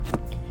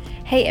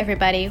Hey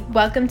everybody,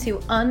 welcome to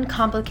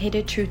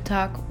Uncomplicated Truth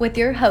Talk with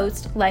your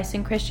host,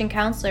 licensed Christian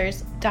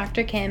counselors,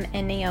 Dr. Kym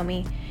and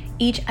Naomi.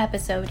 Each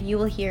episode you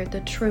will hear the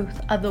truth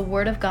of the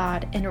Word of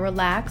God in a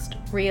relaxed,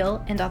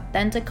 real, and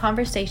authentic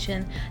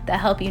conversation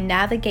that help you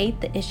navigate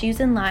the issues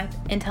in life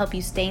and help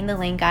you stay in the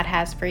lane God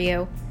has for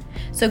you.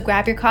 So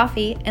grab your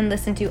coffee and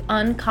listen to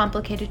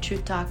Uncomplicated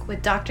Truth Talk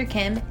with Dr.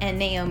 Kym and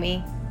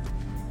Naomi.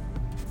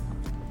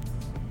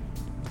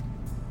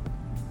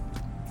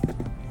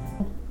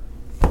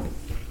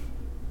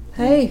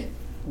 Hey,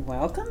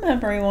 welcome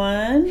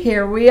everyone.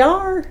 Here we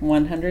are.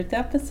 100th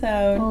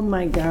episode. Oh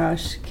my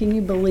gosh, can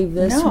you believe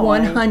this? No,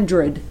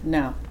 100.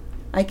 No.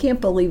 I can't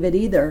believe it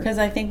either. Because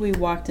I think we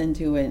walked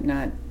into it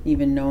not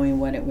even knowing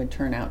what it would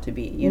turn out to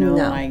be. You know,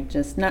 like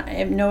just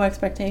no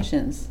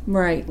expectations.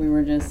 Right. We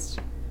were just,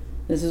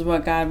 this is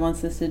what God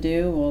wants us to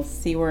do. We'll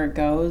see where it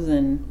goes.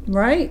 And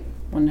right.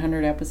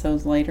 100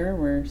 episodes later,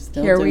 we're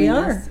still here doing we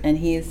are. This. And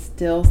He is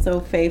still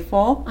so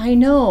faithful. I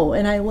know.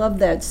 And I love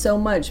that so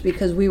much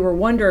because we were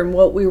wondering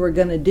what we were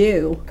going to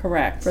do.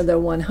 Correct. For the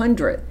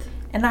 100th.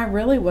 And I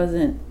really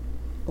wasn't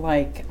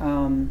like,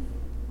 well,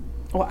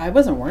 I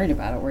wasn't worried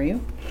about it, were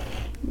you?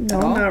 No,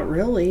 not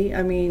really.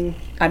 I mean,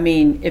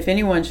 if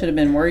anyone should have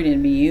been worried,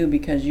 it'd be you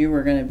because you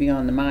were going to be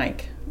on the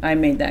mic. I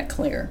made that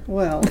clear.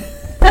 Well,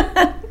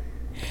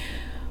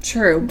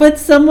 true. But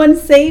someone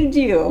saved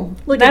you.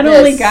 Not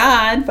only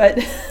God,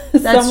 but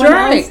someone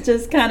else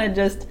just kind of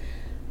just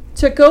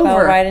took over.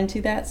 Fell right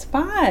into that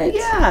spot.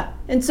 Yeah.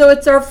 And so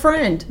it's our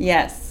friend.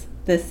 Yes.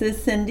 This is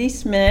Cyndi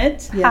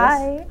Schmidt.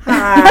 Yes.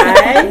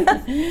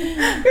 Hi.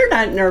 You're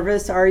not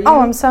nervous, are you?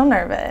 Oh, I'm so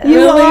nervous. You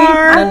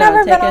are? I've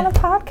never been on a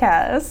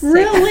podcast.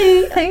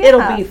 Really? Yeah.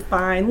 It'll be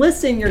fine.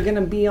 Listen, you're going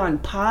to be on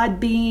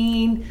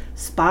Podbean,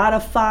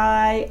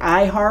 Spotify,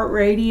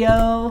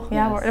 iHeartRadio.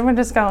 Yeah, we're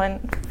just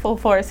going full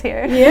force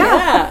here.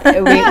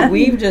 Yeah.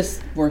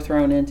 We're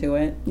thrown into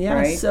it. Yeah,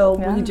 right? So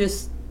we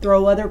just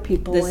throw other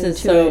people into it. This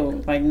is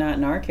so, not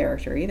in our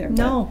character either.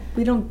 No,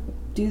 we don't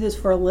do this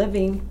for a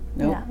living.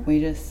 Nope,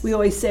 yeah. We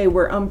always say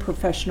we're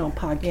unprofessional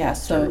podcasters. Yeah,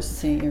 so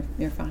see,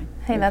 you're fine.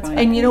 Hey, that's fine.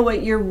 And you know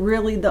what? You're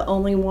really the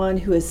only one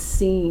who has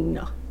seen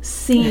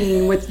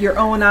with your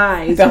own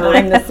eyes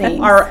behind the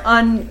scenes our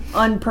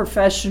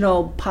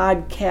unprofessional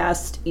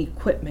podcast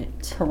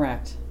equipment.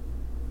 Correct.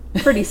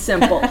 Pretty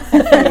simple.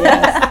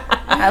 Yes.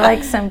 I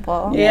like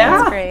simple. Yeah.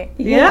 That's great.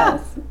 Yeah.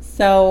 Yes.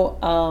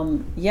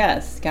 So,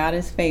 yes, God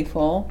is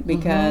faithful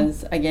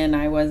because, again,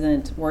 I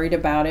wasn't worried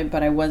about it,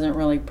 but I wasn't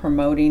really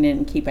promoting it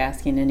and keep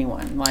asking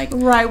anyone.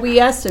 Right, we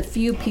asked a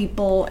few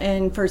people,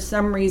 and for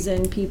some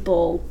reason,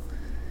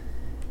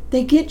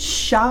 they get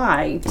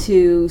shy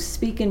to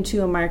speak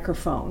into a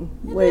microphone.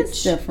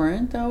 It's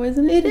different, though,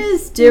 isn't it? It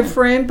is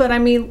different, but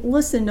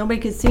listen, nobody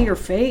can see your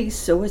face,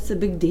 so what's the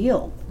big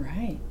deal?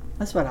 Right.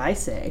 That's what I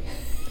say.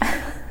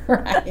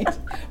 Right.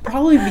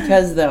 Probably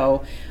because,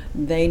 though,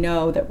 they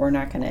know that we're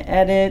not going to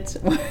edit.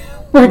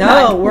 We're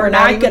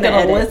not going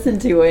to listen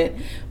to it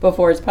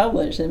before it's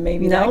published, and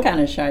maybe that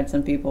kind of shied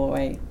some people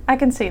away. I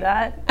can see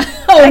that.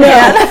 Oh,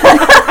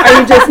 no.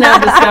 Are you just now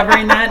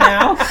discovering that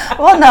now?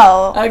 Well,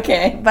 no.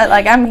 Okay. But,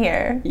 I'm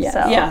here. Yeah. So,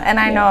 and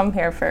I know I'm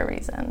here for a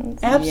reason.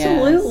 So.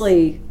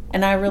 Absolutely. Yes.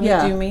 And I really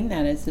do mean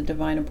that. It's a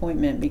divine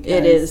appointment because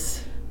it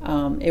is.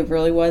 It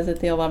really was at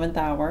the 11th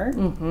hour.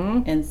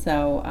 Mm-hmm. And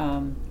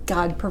so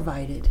God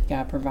provided.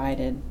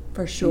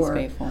 For sure.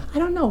 He's faithful. I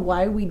don't know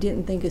why we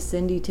didn't think of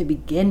Cyndi to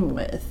begin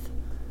with.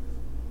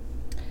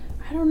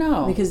 I don't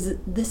know. Because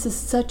this is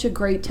such a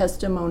great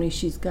testimony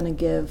she's going to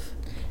give.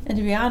 And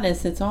to be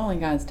honest, it's all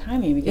in God's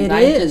timing because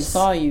I just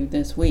saw you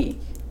this week.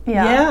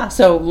 Yeah.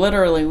 So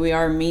literally we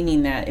are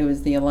meaning that it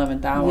was the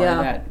 11th hour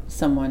that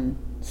someone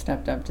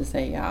stepped up to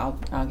say, I'll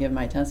give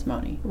my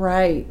testimony.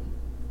 Right.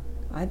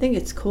 I think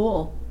it's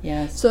cool.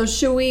 Yes. So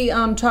should we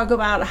talk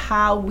about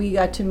how we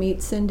got to meet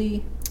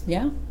Cyndi?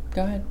 Yeah,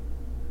 go ahead.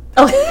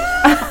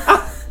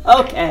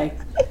 Okay.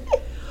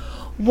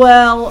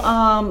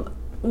 Well,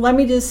 let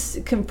me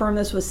just confirm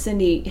this with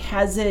Cyndi.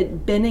 Has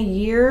it been a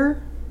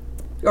year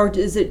or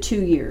is it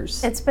 2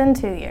 years? It's been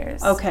 2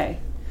 years. Okay.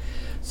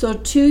 So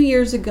 2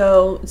 years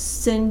ago,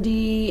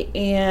 Cyndi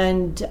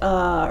and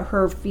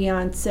her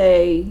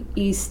fiance,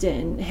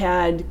 Easton,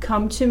 had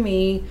come to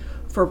me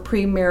for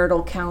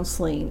premarital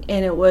counseling.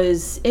 And it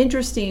was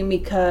interesting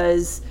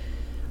because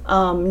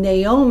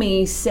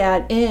Naomi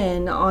sat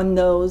in on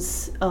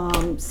those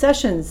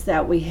sessions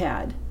that we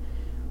had.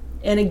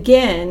 And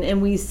again, and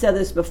we said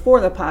this before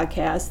the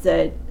podcast,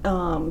 that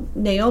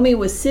Naomi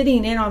was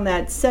sitting in on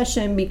that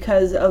session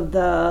because of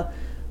the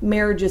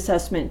marriage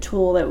assessment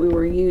tool that we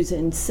were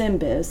using,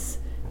 Symbis,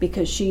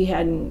 because she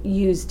hadn't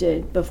used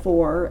it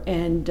before.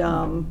 And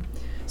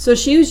so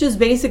she was just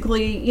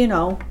basically,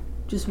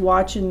 just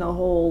watching the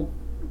whole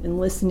and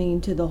listening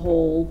to the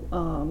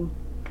whole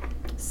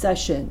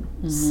session.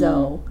 Mm-hmm.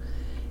 So,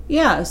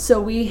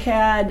 so we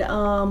had,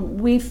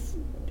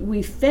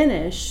 we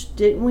finished,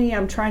 didn't we?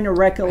 I'm trying to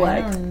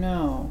recollect. I don't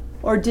know.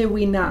 Or did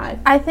we not?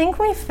 I think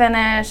we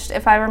finished,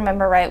 if I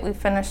remember right, we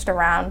finished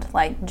around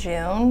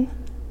June.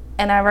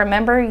 And I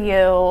remember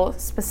you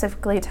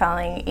specifically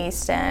telling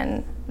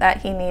Easton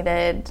that he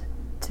needed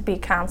to be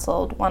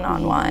counseled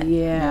one-on-one.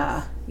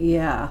 Yeah.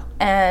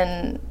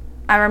 And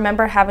I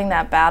remember having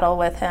that battle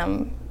with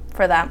him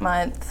for that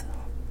month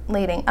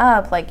leading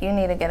up, like, you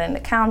need to get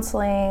into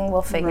counseling,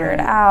 we'll figure it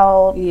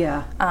out.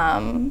 Yeah.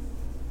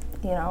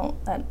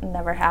 That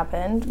never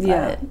happened.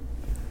 Yeah.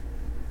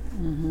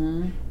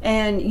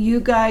 And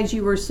you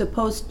were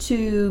supposed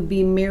to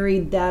be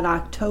married that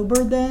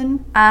October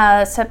then?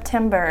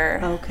 September.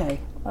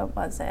 Okay. What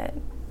was it?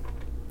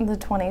 The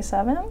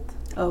 27th?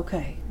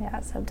 Okay.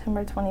 Yeah,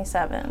 September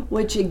 27th.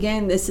 Which,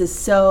 again, this is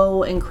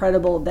so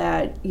incredible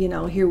that,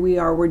 here we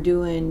are, we're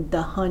doing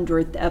the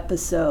 100th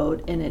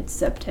episode and it's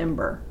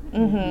September.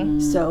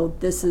 So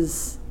this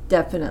is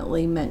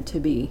definitely meant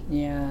to be.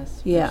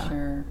 Yes, for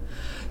sure.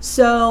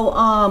 So,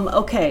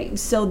 okay,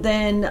 so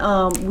then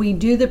we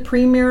do the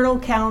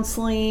premarital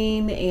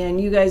counseling and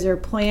you guys are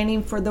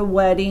planning for the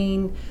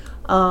wedding.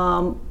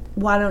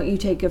 Why don't you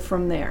take it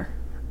from there?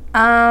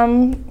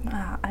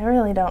 I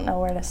really don't know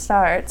where to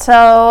start.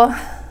 So,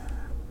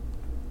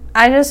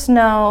 I just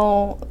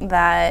know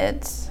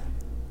that,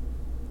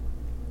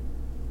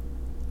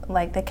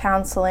 like, the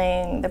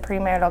counseling, the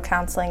premarital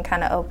counseling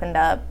kind of opened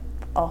up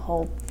a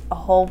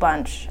whole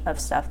bunch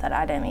of stuff that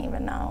I didn't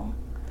even know.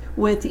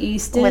 With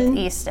Easton? With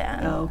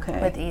Easton. Oh,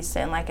 okay. With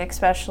Easton, like,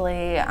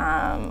 especially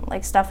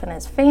like stuff in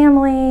his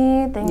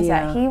family, things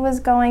that he was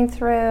going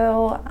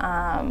through,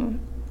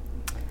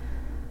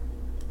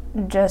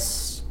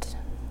 just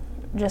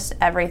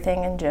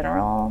everything in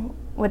general,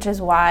 which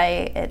is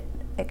why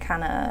it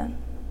kind of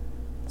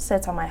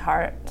sits on my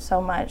heart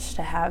so much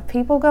to have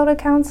people go to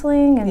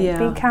counseling and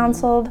be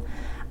counseled.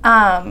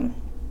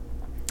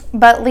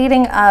 But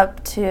leading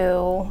up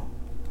to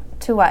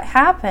what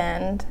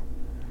happened,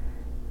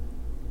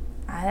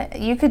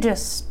 you could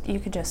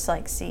just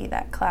like see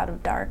that cloud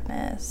of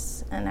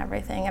darkness and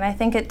everything. And I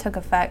think it took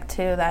effect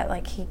too that,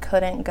 like, he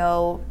couldn't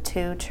go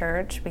to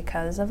church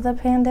because of the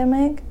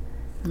pandemic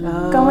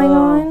going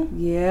on.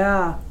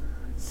 Yeah,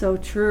 so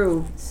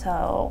true.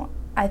 So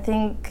I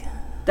think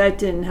that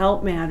didn't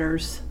help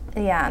matters.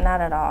 Yeah,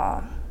 not at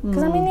all.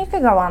 Because, I mean, you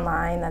could go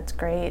online, that's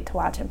great to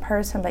watch in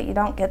person, but you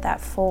don't get that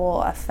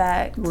full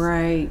effect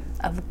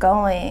of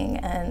going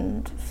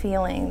and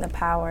feeling the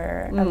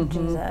power of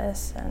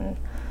Jesus and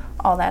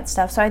all that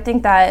stuff. So I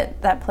think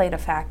that played a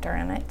factor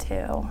in it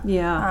too.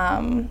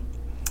 Yeah.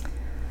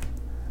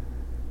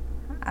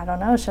 I don't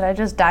know. Should I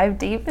just dive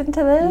deep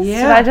into this?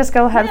 Yeah. Should I just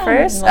go head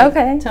first? Like,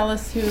 okay. Tell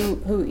us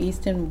who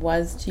Easton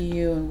was to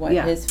you and what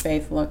his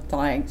faith looked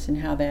like and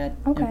how that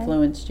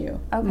influenced you.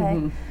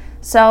 Okay.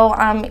 So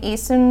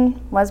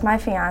Easton was my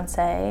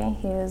fiance.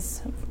 He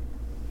was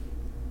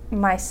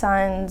my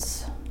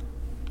son's,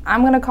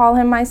 I'm going to call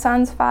him my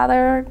son's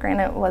father.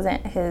 Granted, it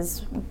wasn't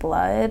his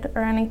blood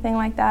or anything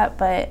like that,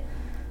 but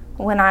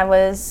when I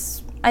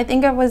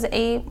think I was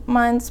 8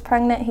 months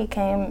pregnant, he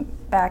came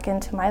back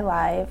into my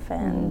life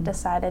and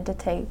decided to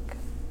take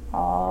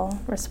all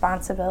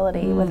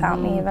responsibility without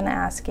me even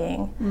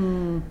asking.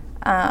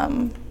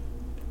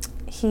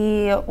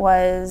 He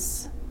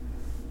was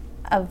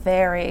a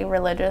very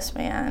religious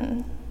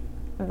man,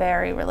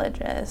 very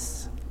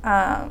religious.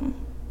 I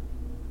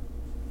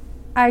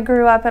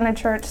grew up in a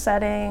church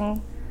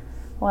setting,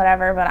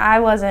 whatever, but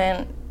I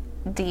wasn't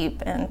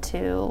deep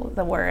into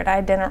the word.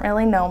 I didn't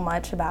really know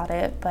much about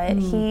it, but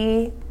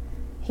he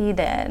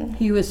did.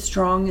 He was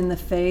strong in the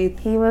faith?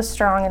 He was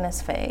strong in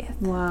his faith.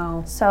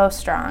 Wow. So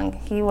strong.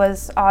 He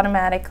was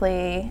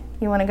automatically,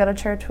 you want to go to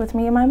church with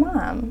me and my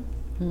mom?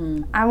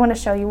 I want to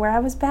show you where I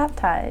was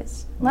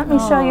baptized. Let me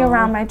show you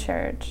around my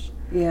church.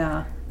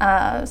 Yeah.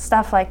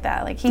 Stuff like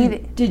that. Like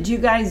Did you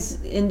guys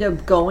end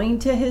up going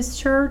to his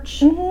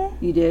church?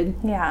 You did?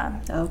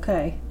 Yeah.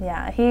 Okay.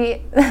 Yeah.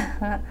 He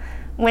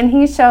when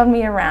he showed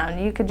me around,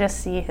 you could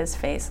just see his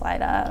face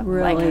light up.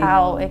 Really? Like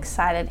how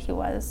excited he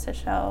was to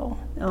show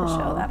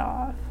that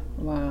off.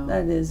 Wow.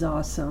 That is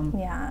awesome.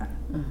 Yeah.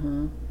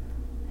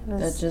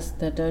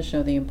 That does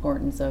show the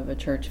importance of a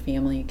church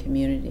family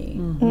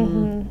community.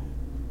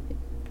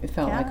 It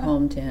felt like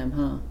home to him,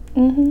 huh?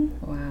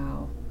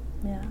 Wow.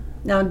 Yeah.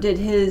 Now, did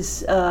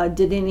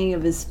any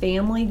of his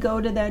family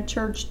go to that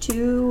church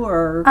too,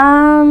 or?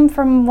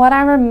 From what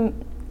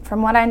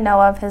I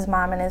know of, his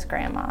mom and his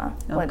grandma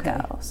would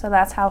go. So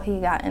that's how he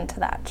got into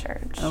that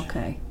church.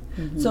 Okay.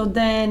 So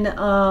then,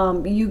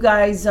 you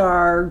guys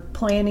are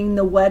planning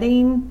the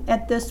wedding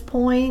at this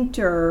point,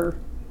 or?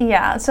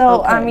 Yeah.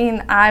 So I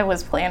mean, I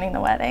was planning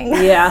the wedding.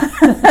 Yeah.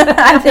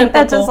 I think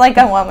that's just like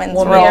a woman's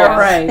role. Yeah,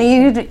 right.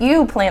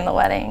 You plan the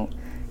wedding.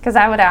 Because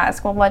I would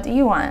ask, well, what do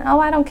you want? Oh,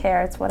 I don't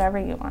care. It's whatever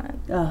you want.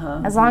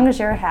 As long as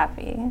you're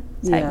happy,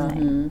 type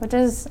thing. Which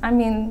is, I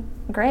mean,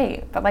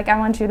 great. But, like, I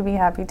want you to be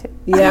happy, too.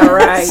 Yeah,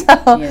 right.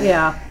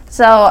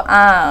 So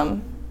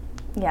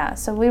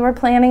we were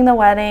planning the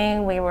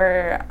wedding. We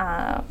were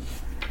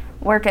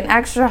working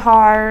extra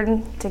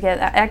hard to get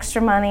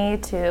extra money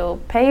to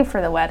pay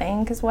for the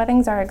wedding. Because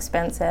weddings are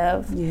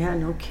expensive. Yeah,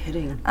 no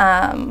kidding.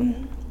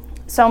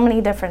 So many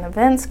different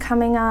events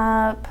coming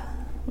up.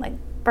 Like,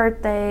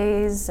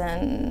 birthdays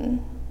and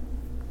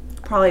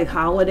Probably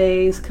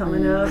holidays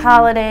coming up.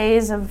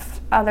 Holidays of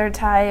other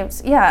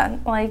types. Yeah,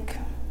 like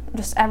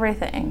just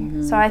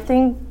everything. So I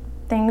think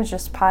things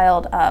just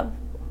piled up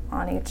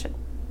on each.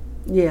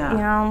 Yeah. You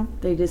know?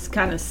 They just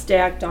kind of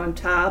stacked on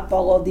top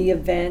all of the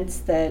events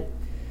that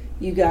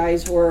you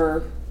guys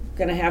were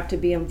going to have to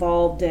be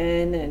involved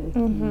in.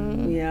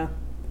 And yeah.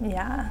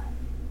 Yeah.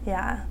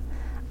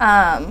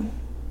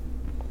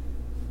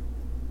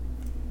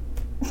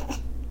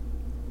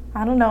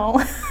 I don't know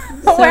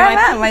where I'm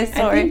at in my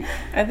story.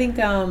 I think,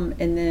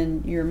 and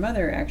then your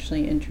mother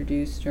actually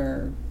introduced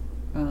or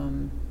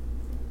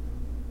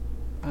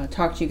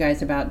talked to you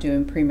guys about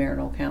doing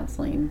premarital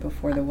counseling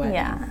before the wedding.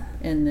 Yeah.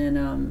 And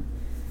then,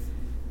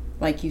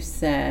 like you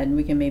said,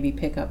 we can maybe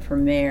pick up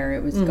from there.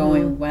 It was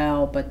going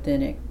well, but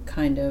then it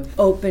kind of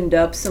opened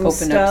up some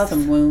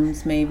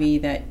wounds maybe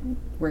that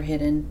were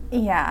hidden.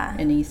 Yeah.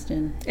 In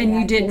Easton. And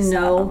you didn't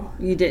know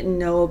you didn't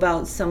know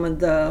about some of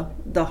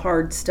the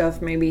hard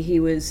stuff maybe he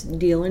was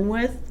dealing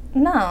with?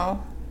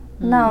 No,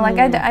 like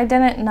I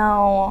didn't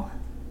know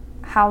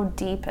how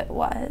deep it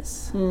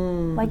was.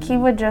 Like he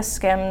would just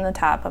skim the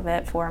top of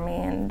it for me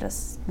and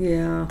just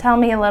tell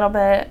me a little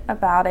bit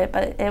about it,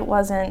 but it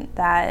wasn't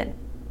that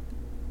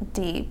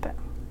deep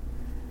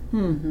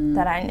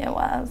that I knew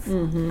of.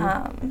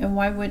 And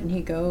why wouldn't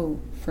he go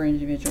for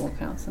individual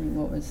counseling?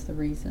 What was the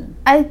reason?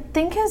 I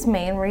think his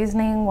main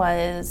reasoning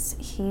was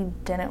he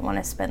didn't want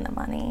to spend the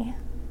money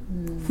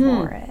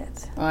for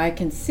it. Well, I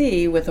can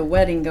see with a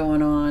wedding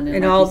going on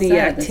and all the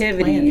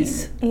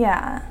activities.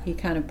 Yeah. He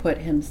kind of put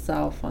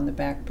himself on the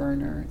back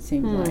burner, it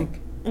seemed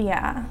like.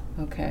 Yeah.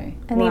 Okay.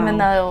 And even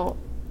though,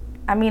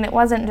 I mean, it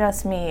wasn't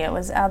just me, it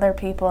was other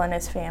people in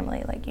his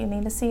family. Like, you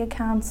need to see a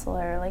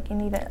counselor. Like, you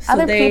need to...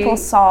 Other people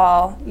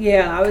saw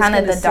kind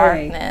of the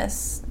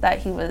darkness that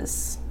he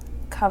was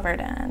covered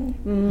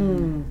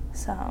in.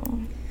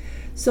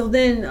 So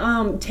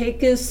then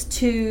take us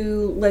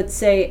to, let's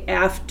say,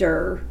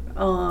 after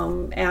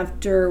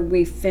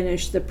we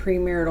finished the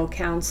premarital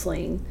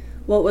counseling.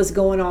 What was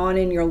going on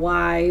in your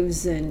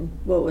lives and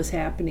what was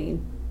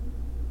happening?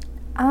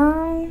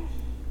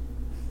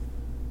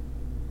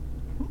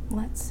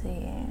 Let's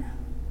see.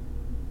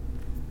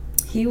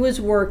 He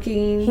was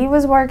working. He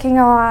was working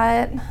a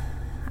lot.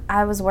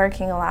 I was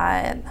working a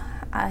lot.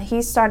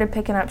 He started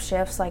picking up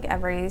shifts like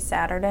every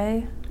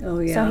Saturday. Oh,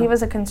 yeah. So he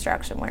was a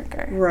construction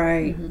worker.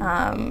 Right.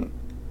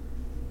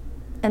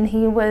 And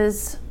he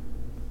was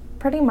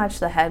pretty much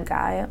the head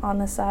guy on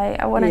the site.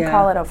 I wouldn't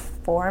call it a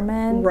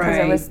foreman because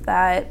it was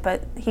that,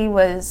 but he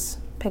was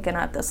picking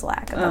up the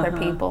slack of other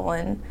people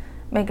and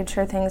making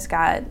sure things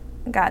got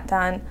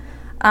done.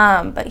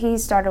 But he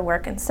started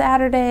working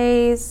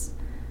Saturdays.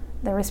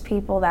 There was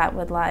people that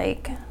would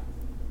like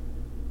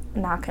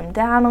knock him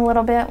down a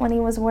little bit when he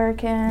was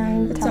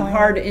working. It's a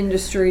hard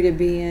industry to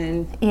be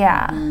in.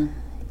 Yeah.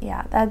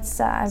 Yeah, that's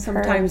I've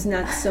sometimes heard.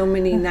 Not so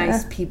many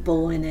nice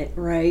people in it,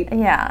 right?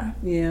 Yeah.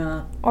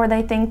 Or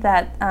they think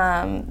that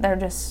they're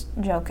just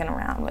joking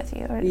around with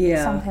you or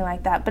something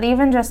like that. But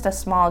even just a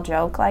small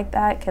joke like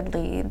that could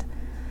lead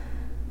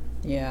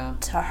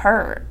to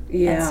hurt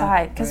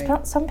inside. Because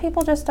some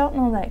people just don't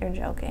know that you're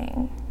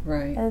joking.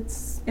 Right.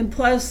 And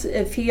plus,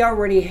 if he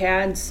already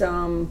had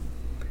some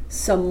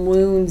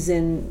wounds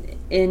in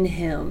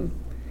him,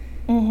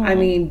 I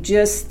mean,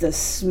 just the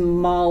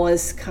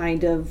smallest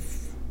kind of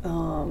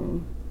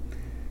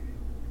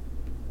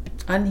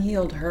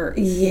unhealed hurts.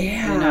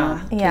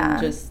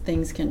 Just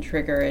things can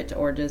trigger it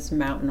or just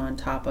mountain on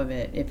top of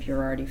it if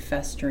you're already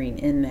festering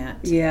in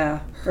that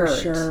hurt. For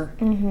sure.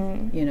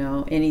 You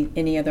know,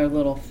 any other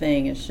little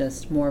thing is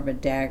just more of a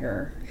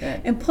dagger.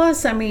 And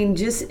plus, I mean,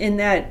 just in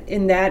that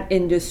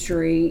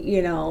industry,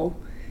 you know,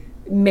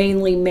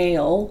 mainly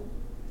male,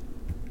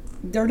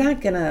 they're not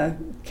gonna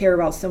care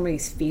about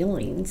somebody's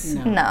feelings.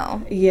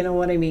 No. You know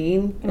what I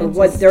mean? Or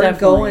what they're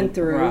going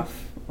through.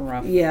 Rough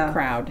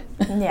crowd.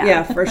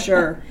 Yeah, for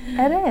sure.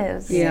 It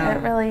is. Yeah.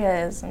 It really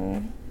is.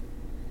 And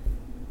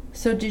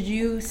so did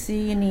you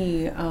see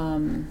any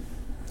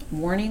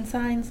warning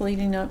signs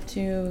leading up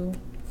to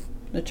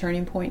the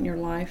turning point in your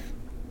life?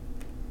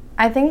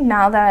 I think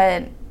now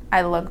that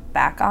I look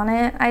back on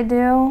it, I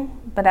do.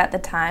 But at the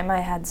time,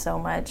 I had so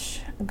much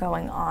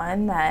going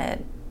on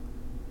that...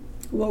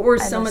 What were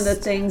some of the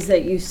things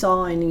that you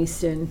saw in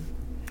Easton?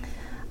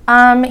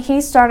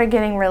 He started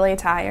getting really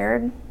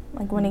tired.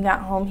 Like when he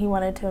got home, he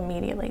wanted to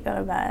immediately go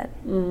to bed.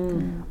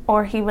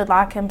 Or he would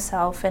lock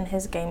himself in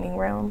his gaming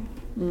room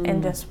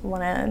and just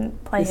want to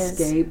play his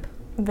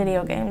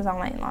video games all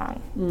night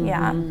long.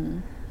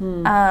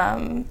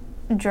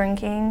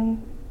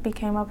 Drinking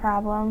became a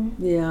problem.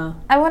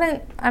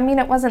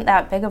 It wasn't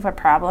that big of a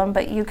problem,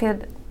 but you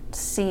could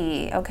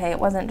see, okay, it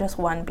wasn't just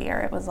one beer.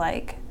 It was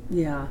like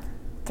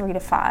 3 to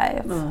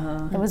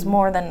 5. It was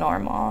more than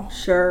normal.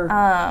 Sure.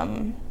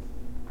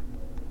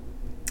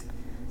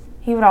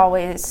 He would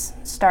always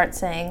start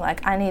saying,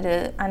 like, I need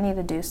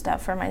to do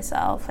stuff for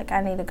myself. Like,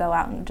 I need to go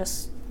out and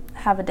just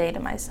have a day to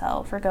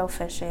myself or go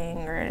fishing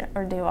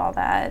or do all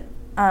that.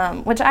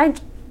 Which I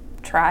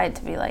tried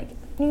to be like,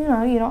 you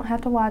know, you don't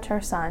have to watch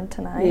our son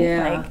tonight.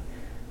 Like,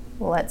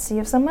 let's see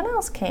if someone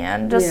else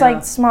can. Just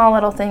like small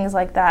little things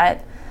like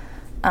that,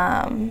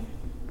 that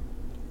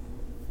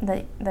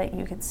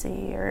you could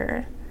see,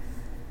 or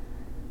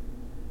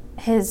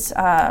his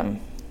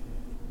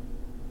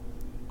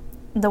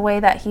the way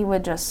that he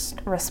would just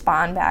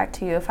respond back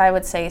to you. If I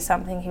would say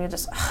something, he would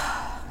just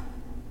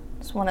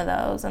one of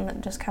those, and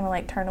then just kind of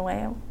like turn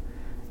away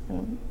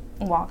and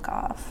walk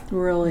off.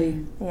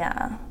 Really?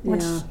 Yeah.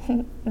 Which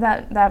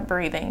that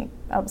breathing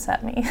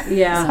upset me.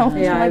 Yeah. So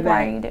like,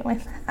 why are you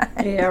doing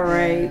that? Yeah,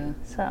 right. Yeah.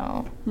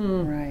 So.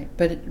 Right.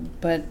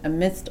 But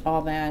amidst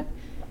all that,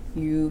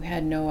 you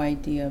had no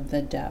idea of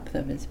the depth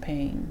of his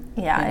pain.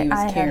 Yeah, that he was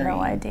I carrying. had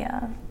no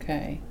idea.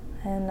 Okay.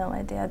 I had no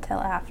idea till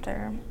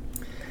after.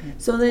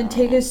 So then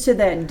take us to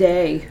that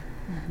day.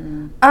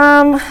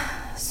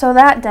 So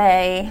that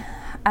day,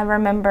 I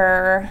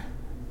remember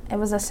it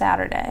was a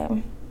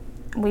Saturday.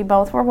 We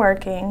both were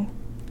working.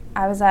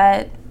 I was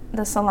at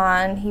the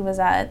salon. He was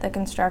at the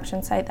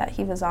construction site that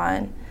he was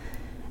on.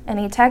 And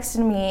he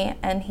texted me,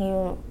 and he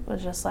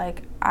was just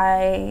like,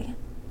 I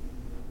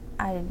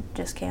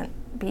just can't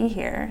be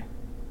here.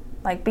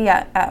 Like, be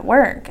at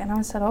work. And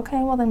I said,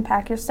 okay, well then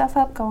pack your stuff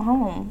up, go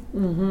home.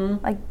 Mm-hmm.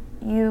 Like,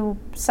 you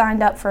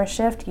signed up for a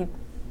shift. You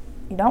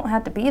don't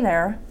have to be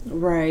there.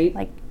 Right.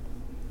 Like,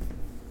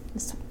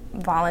 it's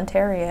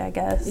voluntary, I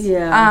guess.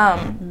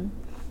 Yeah.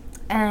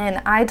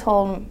 And I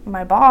told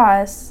my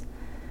boss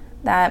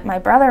that my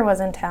brother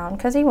was in town,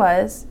 because he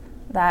was,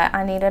 that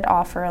I needed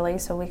off early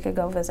so we could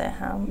go visit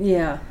him.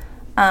 Yeah.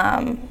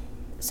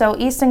 So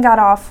Easton got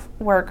off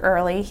work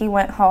early. He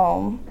went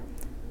home.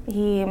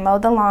 He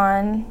mowed the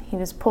lawn. He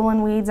was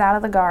pulling weeds out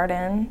of the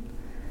garden.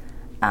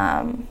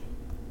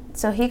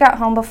 So he got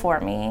home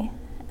before me,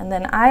 and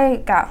then I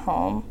got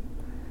home.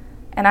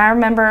 And I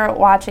remember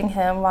watching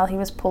him while he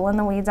was pulling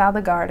the weeds out of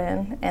the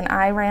garden, and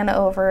I ran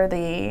over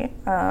the,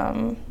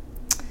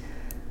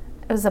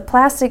 it was a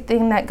plastic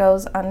thing that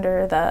goes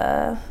under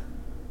the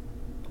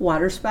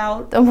water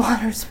spout. The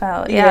water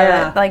spout,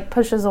 that like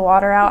pushes the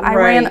water out. I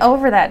ran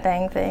over that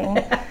dang thing,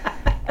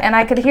 and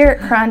I could hear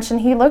it crunch,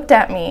 and he looked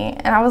at me,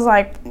 and I was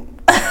like,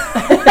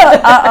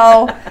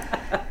 uh-oh.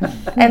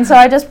 And so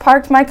I just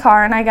parked my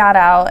car, and I got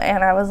out,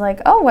 and I was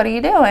like, oh, what are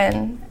you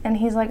doing? And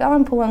he's like, oh,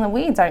 I'm pulling the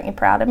weeds. Aren't you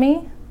proud of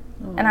me?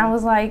 And I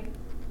was like,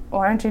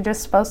 well, aren't you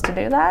just supposed to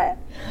do that?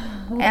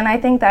 And I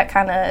think that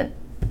kind of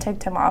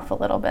ticked him off a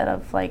little bit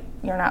of like,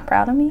 you're not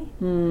proud of me?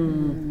 So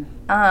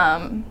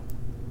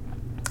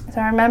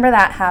I remember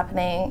that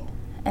happening.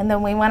 And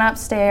then we went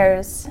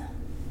upstairs.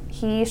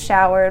 He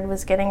showered,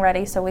 was getting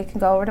ready so we could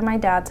go over to my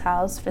dad's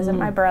house, visit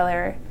my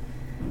brother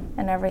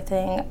and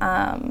everything.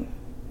 And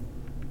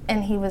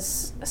he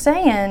was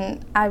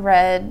saying, I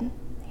read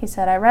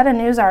a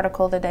news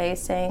article today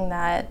saying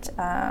that,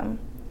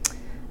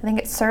 I think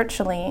it's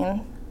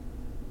sertraline,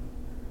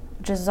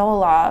 which is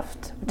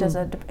Zoloft, which is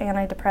an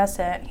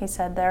antidepressant. He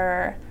said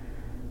they're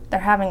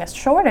having a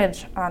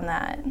shortage on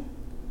that.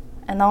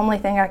 And the only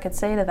thing I could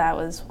say to that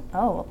was,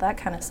 oh, well, that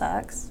kind of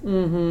sucks.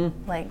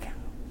 Mm-hmm. Like,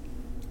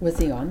 was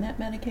he on that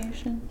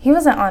medication? He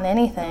wasn't on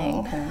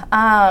anything.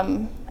 Oh,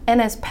 okay. In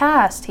his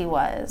past, he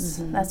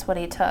was. Mm-hmm. That's what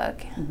he took.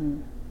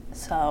 Mm-hmm.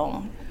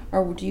 So.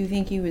 Or do you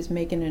think he was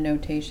making a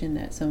notation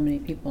that so many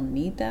people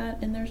need that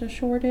and there's a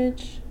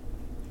shortage?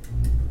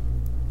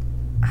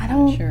 I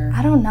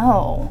don't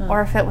know. Huh.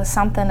 Or if it was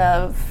something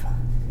of,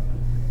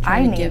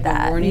 I need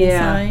that. A warning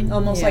sign?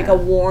 Almost like a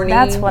warning.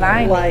 That's what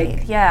I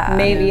need. Yeah.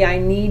 Maybe I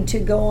need to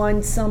go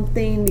on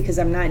something because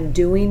I'm not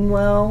doing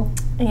well.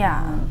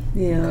 Yeah.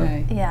 Yeah.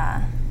 Okay.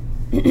 Yeah.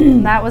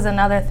 That was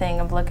another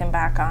thing of looking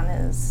back on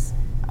is,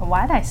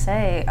 why'd I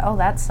say, oh,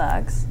 that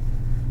sucks?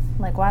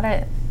 Like,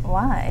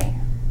 why?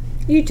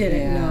 You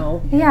didn't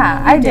know.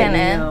 Yeah, I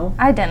didn't know.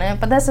 I didn't.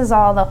 But this is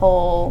all the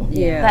whole,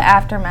 the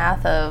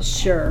aftermath of.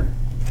 Sure.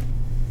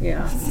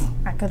 Yeah.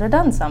 I could have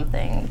done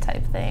something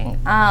type thing.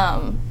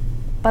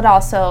 But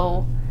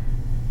also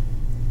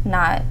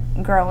not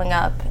growing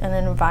up in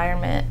an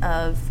environment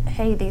of,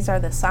 hey, these are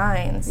the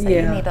signs that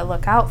you need to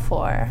look out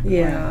for.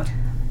 Yeah.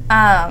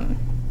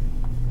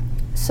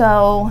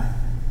 So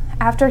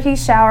after he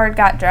showered,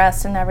 got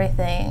dressed and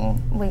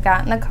everything, we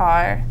got in the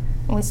car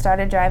and we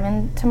started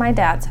driving to my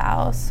dad's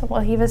house.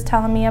 Well, he was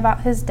telling me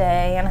about his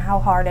day and how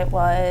hard it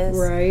was.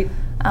 Right.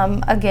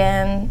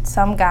 Again,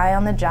 some guy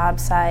on the job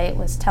site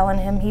was telling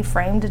him he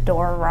framed a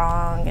door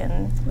wrong,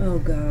 and oh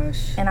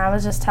gosh. And I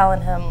was just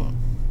telling him,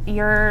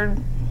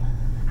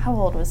 how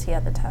old was he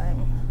at the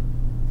time?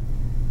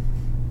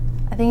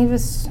 I think he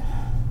was,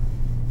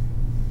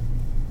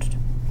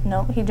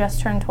 he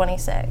just turned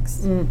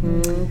 26.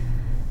 Mm-hmm.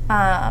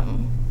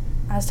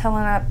 I was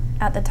telling him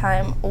at the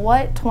time,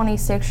 what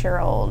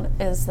 26-year-old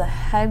is the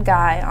head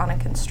guy on a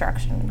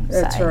construction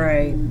site? That's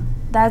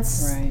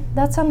right.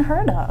 That's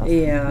unheard of.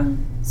 Yeah.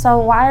 So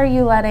why are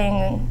you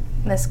letting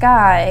this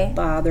guy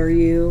bother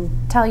you,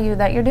 tell you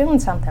that you're doing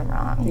something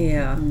wrong?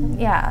 Yeah.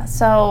 Yeah.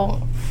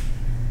 So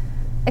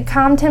it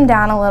calmed him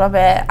down a little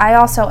bit. I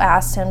also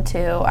asked him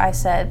to. I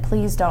said,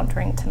 please don't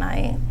drink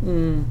tonight.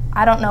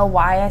 I don't know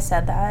why I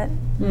said that,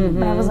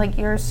 but I was like,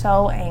 you're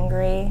so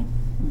angry.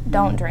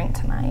 Don't drink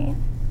tonight.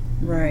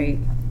 Right.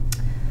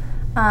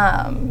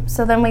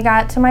 So then we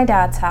got to my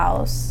dad's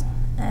house,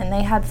 and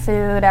they had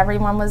food.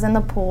 Everyone was in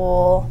the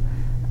pool.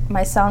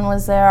 My son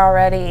was there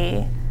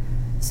already.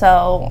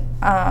 So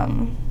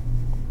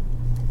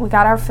we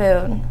got our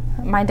food.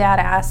 My dad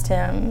asked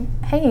him,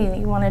 "Hey,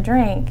 you want a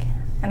drink?"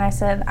 And I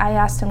said, "I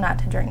asked him not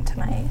to drink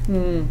tonight."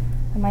 And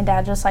my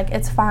dad just like,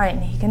 "It's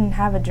fine. He can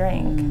have a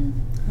drink."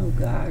 Oh,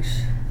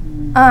 gosh.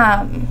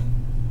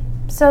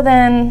 So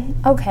then,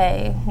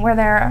 okay, we're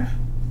there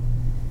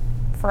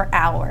for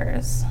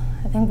hours.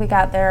 I think we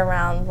got there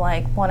around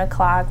like 1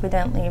 o'clock. We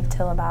didn't leave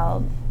till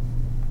about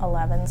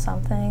 11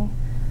 something.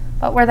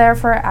 But we're there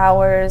for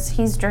hours.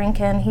 He's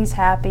drinking. He's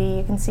happy.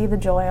 You can see the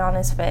joy on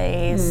his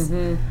face.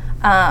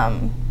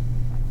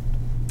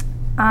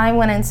 I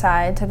went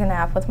inside, took a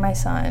nap with my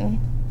son.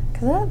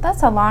 Because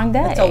that's a long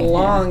day. That's a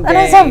long day.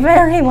 That is a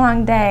very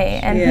long day.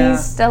 And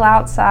he's still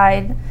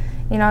outside,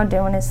 you know,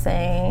 doing his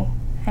thing,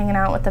 hanging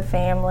out with the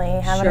family,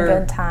 having a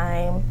good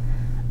time.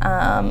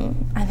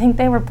 I think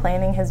they were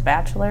planning his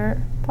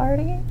bachelor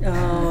party.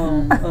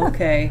 Oh,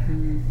 okay.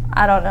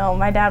 I don't know.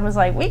 My dad was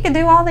like, "We could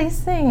do all these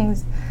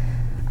things."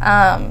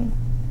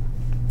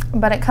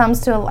 But it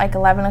comes to like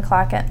 11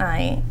 o'clock at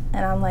night,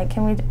 and I'm like,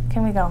 can we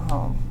go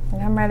home?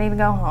 Like, I'm ready to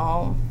go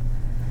home.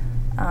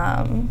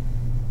 I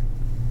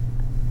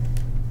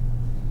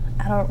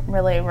don't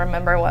really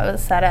remember what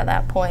was said at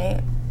that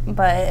point,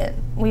 but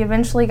we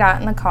eventually got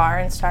in the car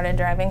and started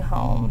driving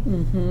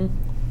home.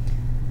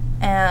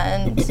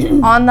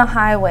 And on the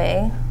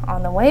highway,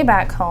 on the way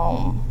back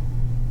home,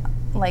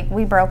 like,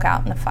 we broke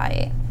out in a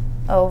fight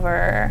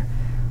over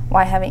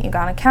why haven't you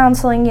gone to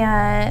counseling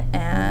yet,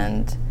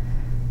 and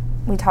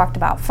we talked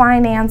about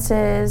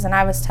finances, and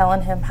I was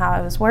telling him how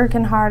I was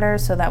working harder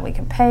so that we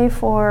could pay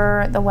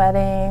for the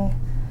wedding.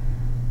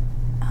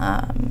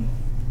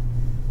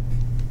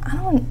 I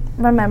don't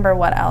remember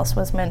what else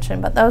was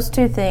mentioned, but those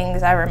two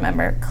things I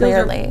remember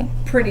clearly.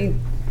 Those are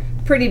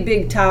pretty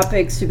big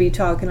topics to be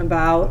talking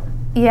about.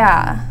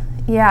 Yeah,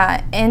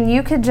 and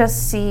you could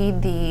just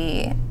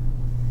see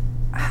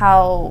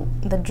how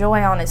the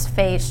joy on his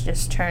face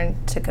just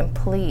turned to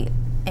complete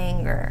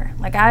anger.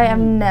 Like, I have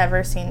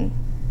never seen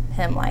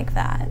him like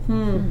that.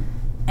 And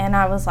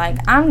I was like,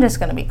 I'm just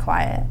going to be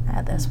quiet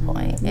at this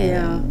point.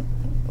 And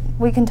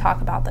we can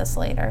talk about this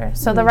later.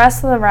 So the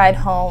rest of the ride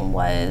home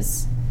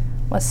was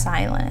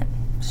silent.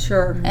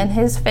 Sure. And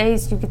his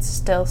face, you could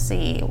still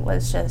see,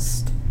 was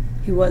just...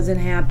 He wasn't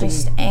happy.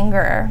 Just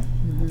anger.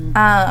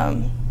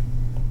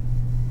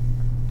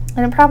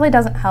 And it probably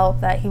doesn't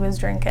help that he was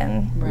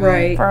drinking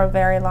for a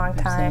very long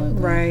time.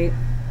 Absolutely. Right.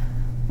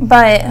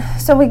 But,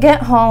 so we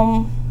get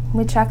home,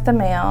 we check the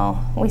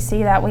mail, we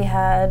see that we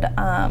had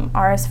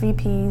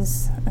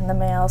RSVPs in the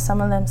mail,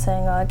 some of them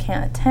saying, "Oh, I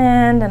can't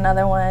attend,"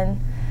 another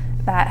one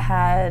that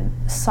had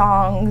a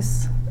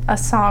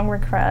song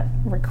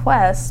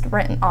request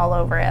written all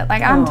over it.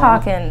 Like, I'm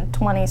talking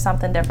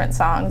 20-something different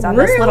songs on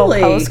this little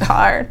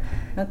postcard.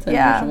 That's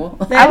unusual.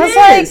 I was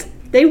like...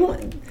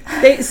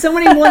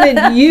 somebody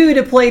wanted you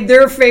to play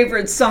their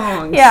favorite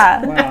songs.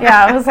 Yeah. Wow.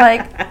 Yeah, I was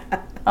like,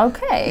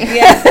 okay.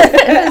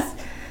 Yeah.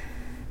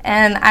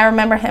 And I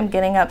remember him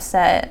getting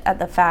upset at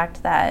the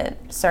fact that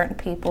certain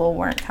people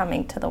weren't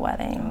coming to the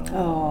wedding.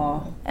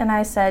 Oh. And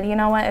I said, you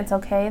know what? It's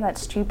okay.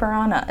 That's cheaper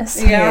on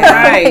us.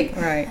 Yeah,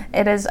 right.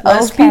 It is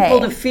Less okay. people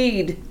to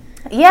feed.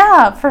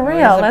 Yeah, for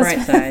real. Less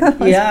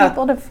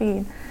people to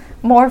feed.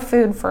 More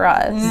food for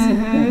us.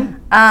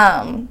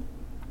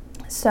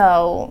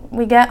 So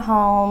we get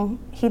home.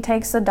 He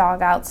takes the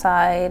dog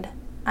outside.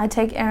 I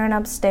take Aaron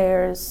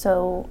upstairs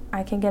so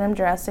I can get him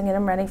dressed and get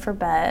him ready for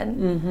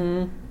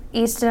bed.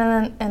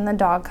 Easton and the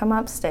dog come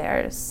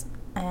upstairs,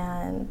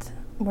 and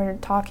we're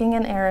talking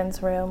in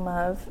Aaron's room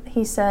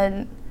he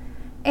said,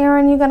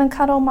 "Aaron, you gonna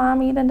cuddle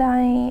mommy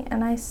tonight?"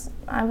 And I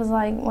was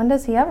like, when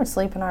does he ever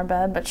sleep in our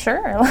bed? But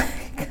sure,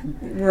 like,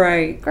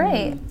 right.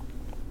 Great.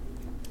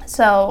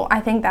 So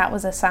I think that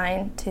was a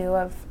sign too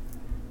of,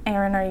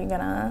 Aaron, are you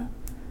gonna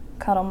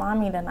cuddle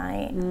mommy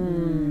tonight?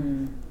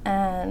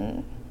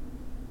 And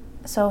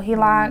so he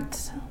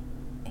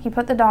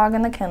put the dog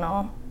in the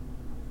kennel,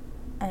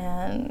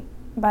 and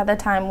by the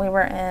time we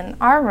were in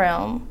our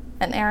room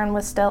and Aaron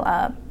was still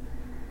up,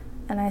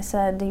 and I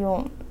said, do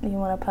you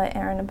want to put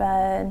Aaron to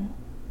bed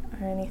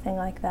or anything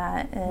like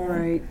that?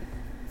 And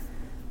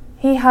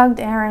he hugged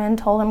Aaron,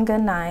 told him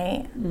good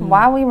night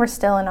while we were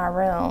still in our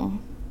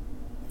room,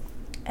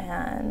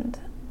 and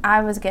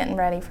I was getting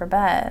ready for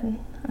bed.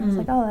 I was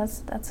like, oh,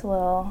 that's a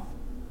little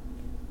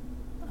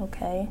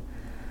okay.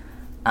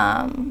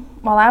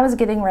 While I was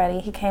getting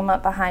ready, he came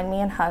up behind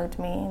me and hugged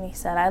me, and he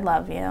said, "I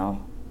love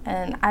you."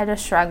 And I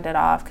just shrugged it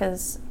off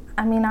because,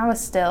 I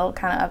was still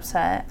kind of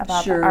upset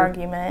about the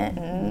argument,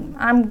 and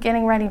I'm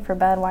getting ready for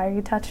bed. Why are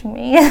you touching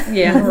me?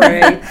 Yeah,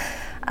 right.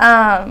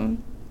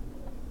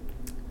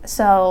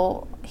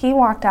 So he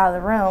walked out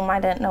of the room. I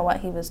didn't know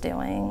what he was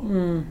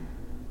doing.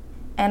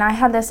 And I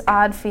had this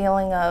odd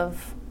feeling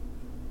of,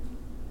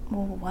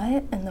 well,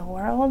 what in the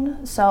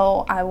world?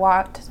 So I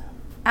walked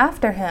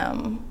after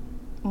him.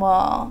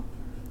 Well,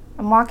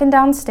 I'm walking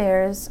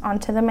downstairs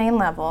onto the main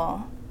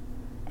level,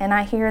 and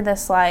I hear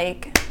this,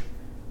 like,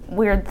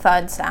 weird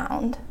thud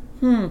sound.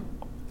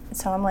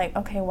 So I'm like,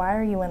 okay, why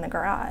are you in the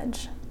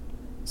garage?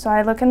 So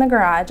I look in the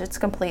garage, it's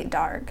complete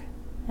dark.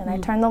 And I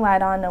turn the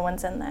light on, no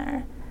one's in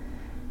there.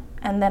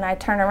 And then I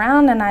turn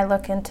around and I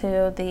look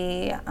into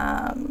the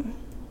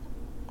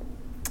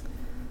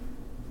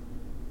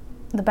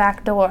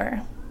back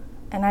door.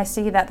 And I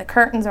see that the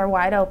curtains are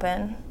wide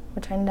open,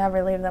 which I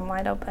never leave them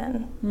wide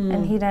open.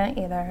 And he didn't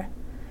either.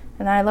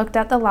 And I looked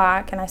at the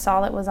lock and I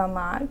saw it was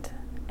unlocked.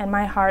 And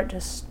my heart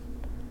just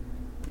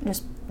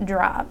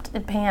dropped.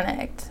 It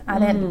panicked. I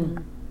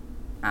didn't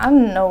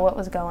know what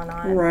was going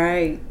on.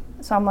 Right.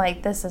 So I'm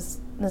like, this is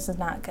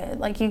not good.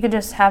 Like, you could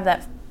just have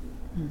that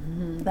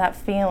that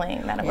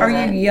feeling. That Are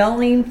you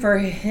yelling for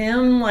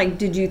him? Like,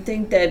 did you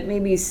think that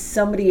maybe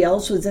somebody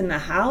else was in the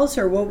house,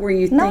 or what were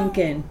you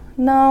thinking?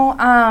 No.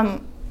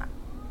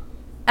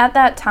 At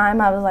that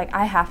time, I was like,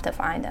 I have to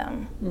find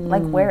him.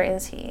 Like, where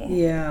is he?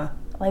 Yeah.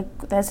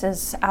 Like, this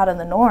is out of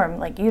the norm.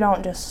 Like, you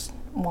don't just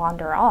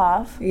wander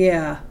off.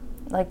 Yeah.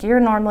 Like, you're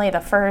normally the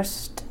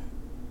first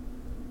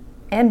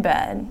in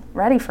bed,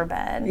 ready for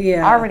bed,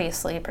 already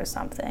asleep or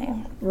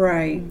something.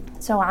 Right.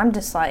 So I'm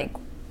just like...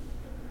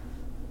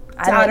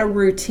 It's out of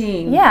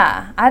routine.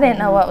 Yeah. I didn't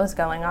know what was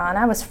going on.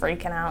 I was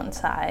freaking out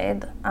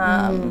inside.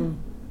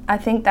 I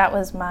think that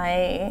was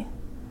my...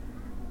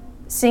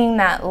 Seeing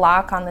that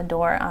lock on the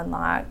door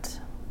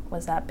unlocked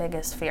was that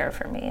biggest fear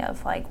for me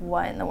of, like,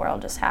 what in the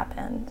world just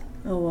happened.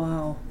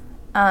 Oh,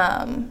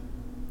 wow.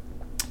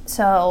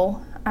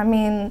 So, I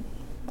mean,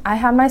 I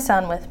had my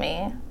son with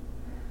me.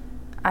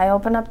 I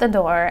open up the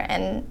door,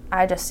 and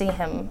I just see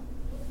him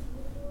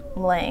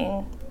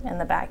laying in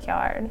the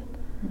backyard.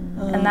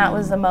 And that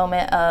was the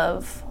moment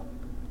of,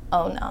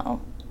 oh, no.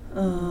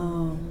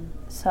 Oh.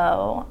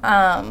 So,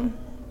 I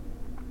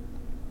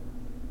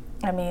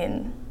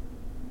mean,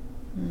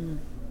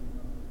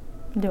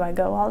 do I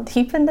go all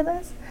deep into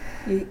this?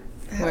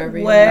 Wherever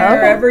you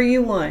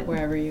want.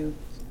 Wherever you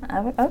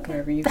Okay.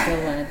 Wherever you feel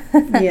led.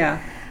 Yeah.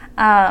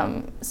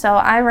 So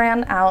I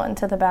ran out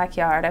into the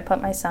backyard. I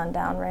put my son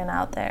down, ran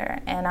out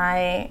there, and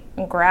I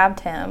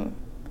grabbed him,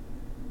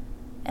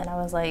 and I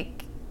was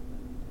like,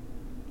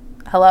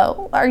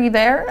 hello, are you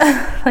there?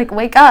 Like,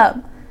 wake up.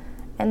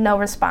 And no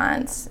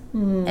response.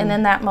 And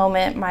in that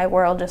moment, my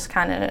world just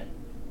kind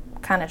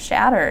of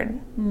shattered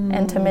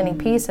into many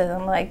pieces.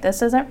 I'm like,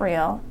 this isn't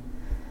real.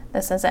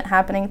 This isn't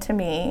happening to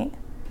me.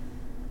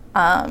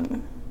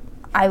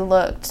 I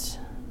looked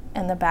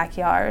in the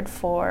backyard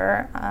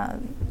for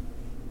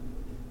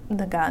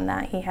the gun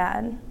that he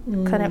had.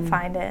 Couldn't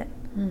find it.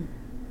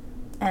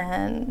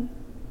 And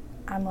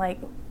I'm like,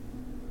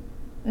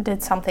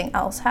 did something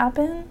else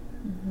happen?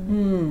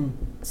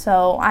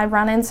 So I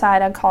run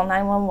inside, I call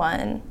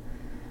 911.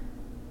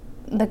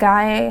 The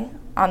guy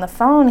on the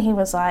phone, he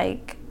was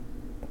like,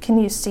 can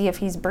you see if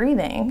he's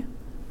breathing?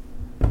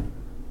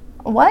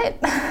 What?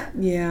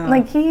 Yeah.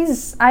 Like,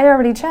 I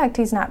already checked,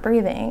 he's not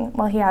breathing.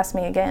 Well, he asked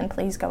me again,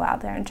 please go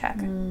out there and check.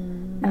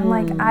 And I'm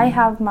like, I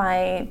have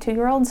my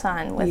 2-year-old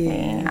son with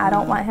me. I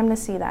don't want him to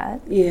see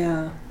that.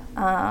 Yeah.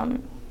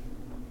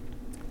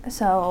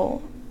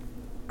 So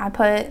I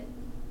put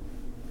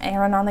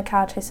Aaron on the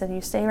couch. I said,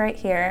 you stay right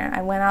here.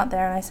 I went out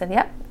there and I said,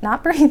 yep,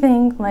 not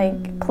breathing.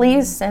 Like,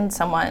 please send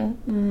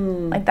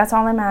someone. Like, that's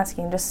all I'm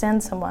asking. Just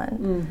send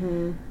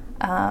someone.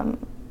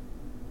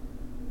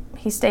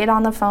 He stayed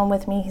on the phone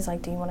with me. He's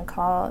like, do you want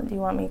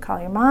me to call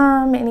your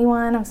mom,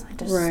 anyone? I was like,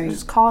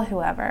 just call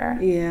whoever.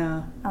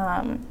 Yeah.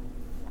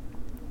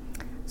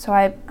 So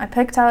I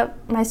picked up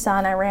my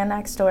son. I ran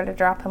next door to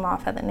drop him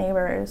off at the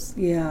neighbors.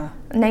 Yeah.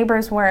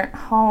 Neighbors weren't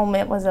home.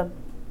 It was a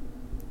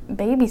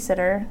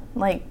babysitter,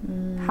 like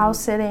house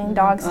sitting,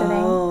 dog sitting.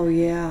 Oh,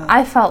 yeah.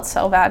 I felt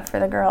so bad for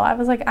the girl. I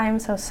was like, I'm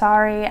so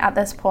sorry. At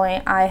this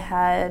point, I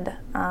had,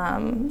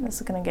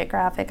 this is going to get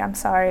graphic, I'm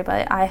sorry,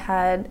 but I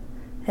had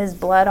his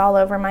blood all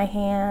over my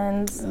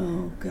hands.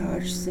 Oh,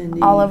 gosh,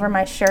 Cyndi. All over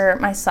my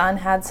shirt. My son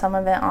had some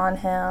of it on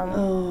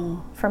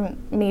him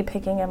from me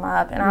picking him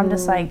up. And I'm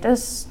just like,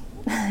 just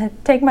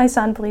take my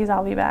son, please,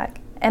 I'll be back.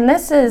 And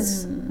this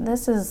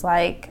is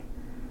like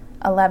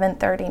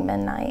 11:30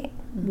 midnight.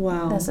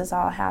 Wow. This is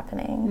all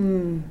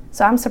happening.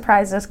 So I'm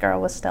surprised this girl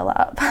was still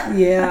up.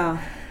 Yeah.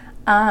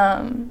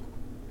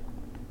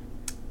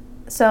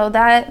 So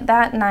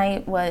that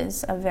night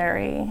was a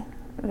very,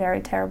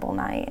 very terrible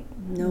night.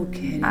 No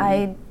kidding.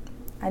 I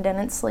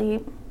didn't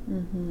sleep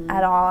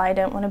at all. I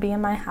didn't want to be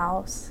in my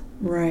house.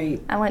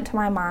 Right. I went to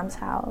my mom's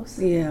house.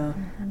 Yeah.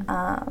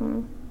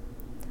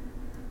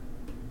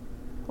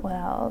 What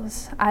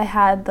else? I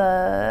had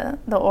the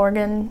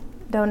organ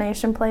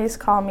donation place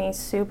call me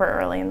super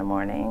early in the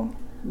morning.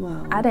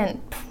 Wow. I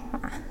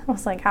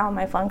was like, how am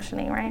I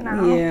functioning right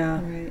now?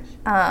 Yeah. Right.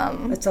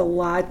 That's a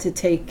lot to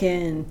take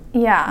in.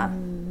 Yeah.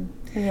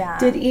 Yeah.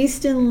 Did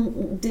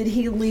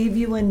he leave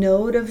you a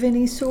note of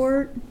any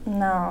sort?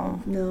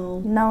 No. No.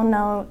 No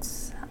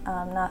notes,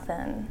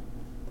 nothing.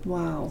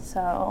 Wow.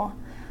 So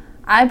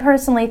I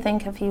personally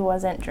think if he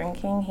wasn't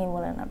drinking, he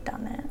wouldn't have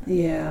done it.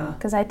 Yeah.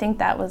 Because I think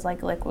that was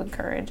like liquid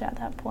courage at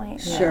that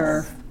point.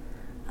 Sure.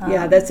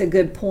 Yeah, that's a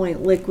good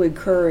point. Liquid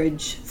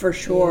courage, for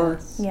sure.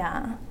 Yes.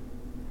 Yeah.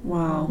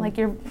 Wow. Like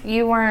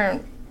you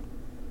weren't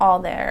all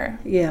there.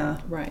 Yeah.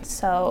 Right.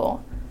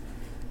 So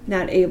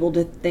Not able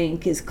to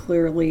think as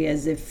clearly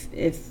as if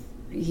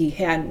he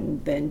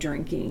hadn't been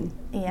drinking.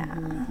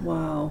 yeah.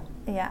 Wow.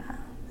 Yeah.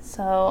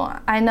 So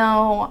I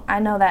know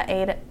that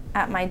ate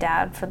at my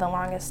dad for the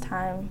longest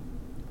time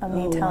of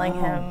me telling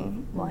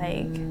him,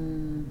 like,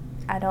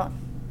 I don't,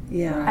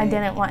 Yeah. I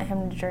didn't want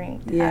him to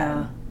drink, Dad.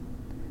 Yeah.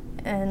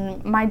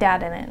 And my dad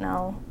didn't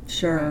know.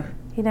 Sure.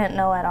 He didn't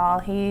know at all.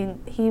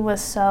 He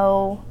was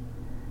so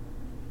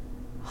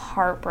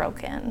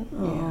heartbroken.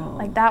 Oh.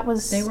 Like that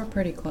was. They were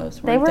pretty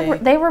close, weren't they?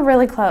 They were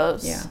really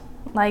close. Yeah.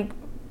 Like,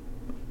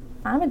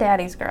 I'm a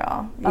daddy's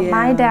girl, but Yeah.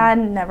 my dad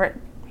never.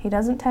 He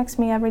doesn't text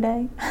me every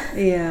day,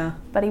 Yeah.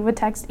 but he would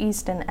text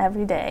Easton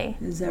every day,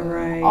 Is that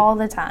right? all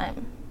the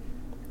time.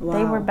 Wow.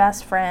 They were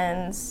best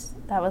friends.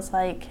 That was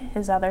like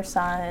his other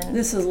son.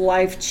 This is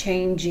life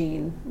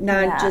changing,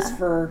 not Yeah. just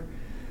for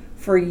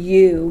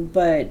you,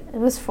 but It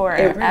was for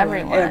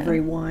Everyone.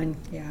 everyone,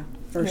 Yeah.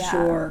 for Yeah.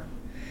 sure.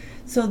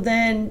 So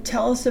then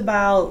tell us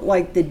about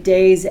like the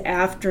days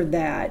after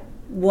that.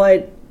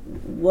 What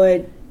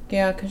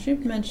Yeah, because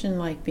you've mentioned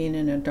like being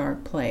in a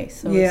dark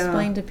place. So Yeah.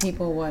 explain to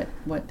people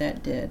what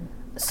that did.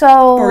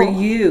 So for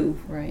you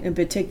Right. in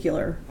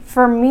particular?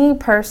 for me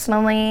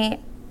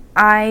personally,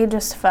 I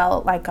just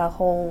felt like a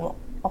whole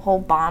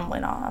bomb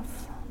went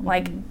off.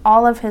 Like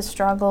all of his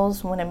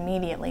struggles went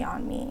immediately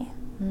on me.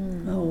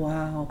 Oh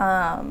wow.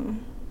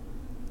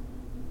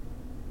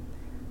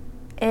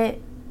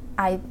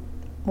 I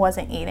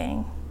wasn't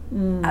eating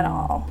at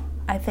all.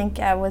 I think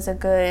I was a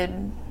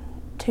good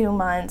 2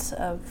 months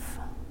of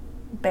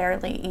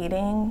barely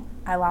eating.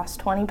 I lost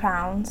 20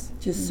 pounds.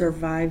 Just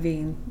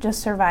surviving. Just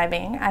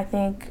surviving. I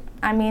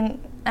mean,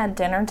 at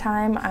dinner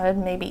time, I would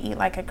maybe eat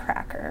like a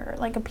cracker,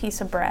 like a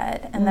piece of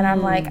bread, and then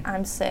I'm like,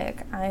 I'm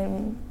sick. I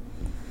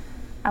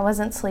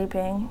wasn't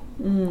sleeping.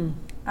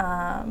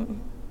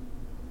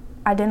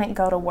 I didn't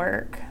go to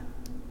work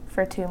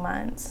for 2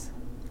 months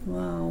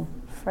Wow.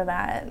 for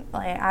that.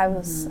 Like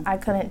I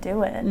couldn't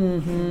do it.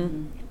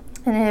 Mm-hmm.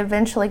 And it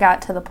eventually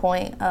got to the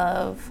point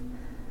of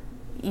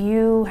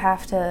you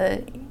have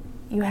to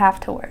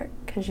work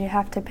because you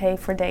have to pay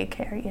for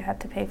daycare. You have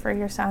to pay for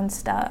your son's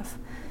stuff.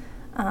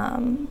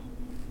 I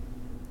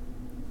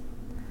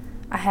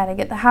had to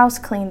get the house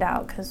cleaned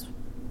out because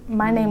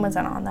my name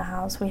wasn't on the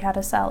house. We had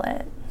to sell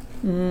it.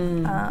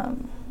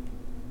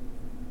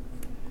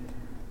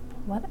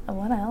 What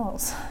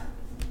else?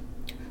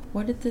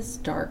 What did this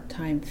dark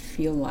time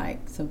feel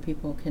like so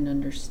people can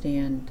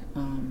understand?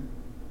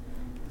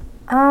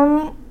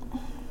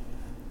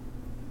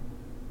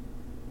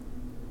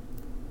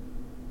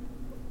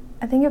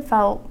 I think it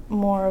felt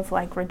more of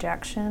like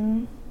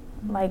rejection.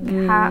 Like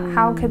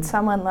how could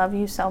someone love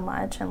you so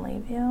much and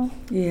leave you?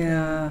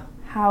 Yeah.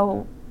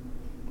 How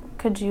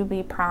could you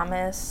be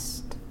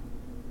promised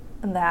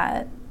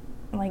that,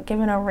 like,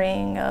 given a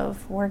ring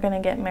of we're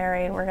gonna get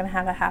married, we're gonna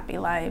have a happy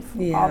life,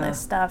 all Yeah. this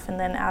stuff, and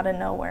then out of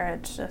nowhere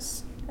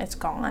it's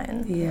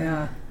gone.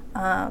 Yeah.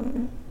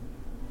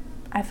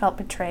 I felt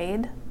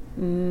betrayed,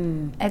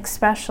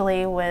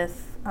 especially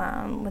with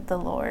the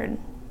Lord.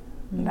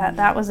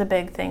 That was a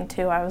big thing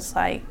too. I was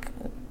like,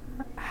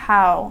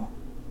 how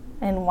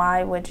and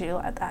why would you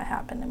let that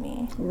happen to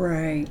me?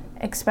 Right.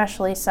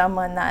 Especially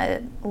someone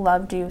that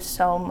loved you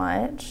so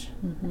much,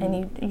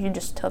 and you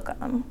just took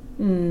them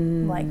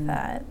like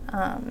that.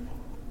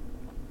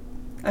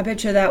 I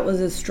bet you that was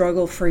a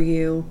struggle for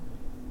you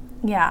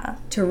Yeah.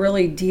 to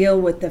really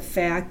deal with the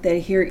fact that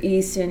here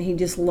Easton, he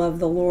just loved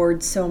the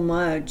Lord so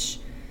much,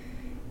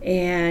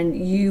 and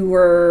you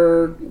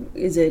were,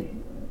 is it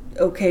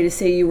okay to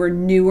say you were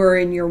newer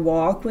in your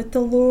walk with the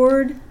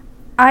Lord?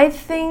 I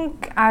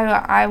think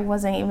I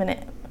wasn't even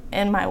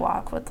in my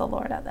walk with the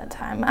Lord at that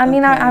time. I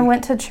mean, I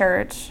went to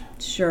church,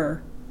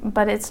 Sure.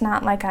 but it's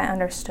not like I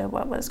understood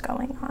what was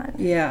going on.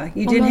 Yeah,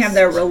 you didn't have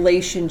that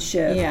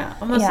relationship. Yeah,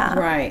 almost Yeah.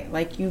 right.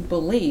 Like you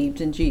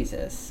believed in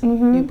Jesus.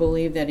 You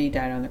believed that he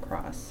died on the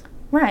cross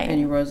Right. and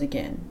he rose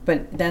again.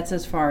 But that's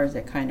as far as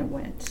it kind of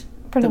went.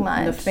 Pretty The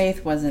much.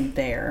 faith wasn't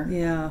there.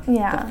 Yeah.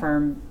 Yeah. The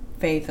firm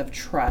faith of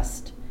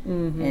trust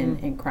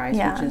in Christ,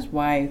 Yeah. which is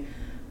why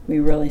we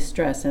really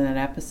stress in that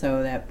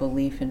episode that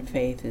belief and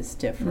faith is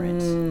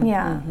different.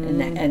 Yeah.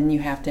 And you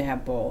have to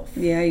have both.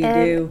 Yeah, you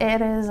do.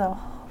 It is a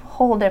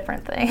whole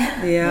different thing.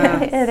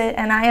 Yeah.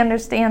 And I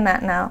understand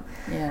that now.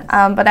 Yes.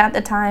 But at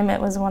the time,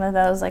 it was one of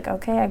those like,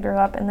 okay, I grew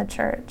up in the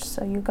church,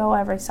 so you go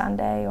every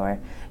Sunday, or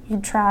you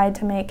try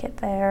to make it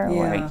there,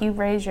 Yeah. or you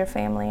raise your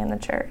family in the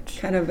church.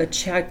 Kind of a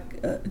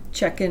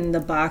checking the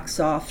box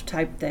off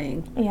type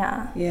thing.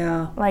 Yeah.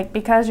 Yeah. Like,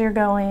 because you're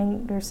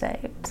going, you're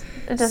saved.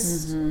 It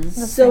just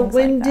So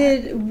things like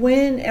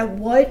that. at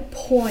what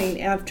point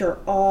after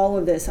all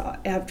of this,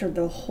 after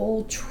the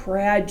whole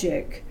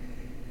tragic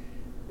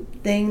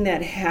thing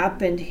that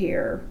happened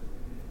here,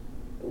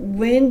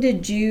 when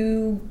did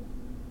you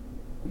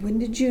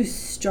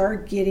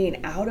start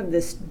getting out of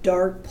this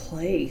dark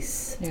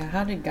place? Yeah,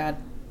 how did God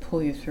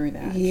pull you through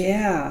that?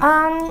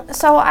 Yeah.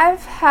 So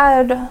I've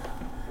had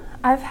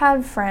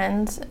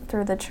friends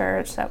through the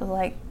church that was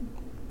like,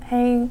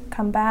 hey,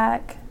 come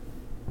back,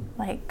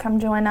 like, come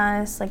join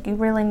us, like, you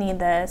really need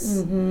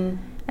this. Mm-hmm.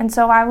 And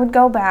so I would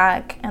go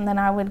back, and then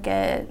I would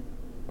get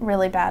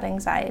really bad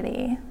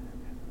anxiety.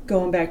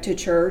 Going back to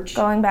church?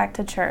 Going back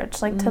to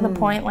church, like, to the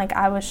point, like,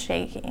 I was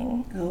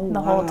shaking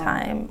the whole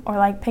time. Or,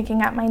 like,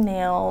 picking at my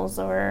nails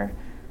or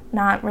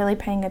not really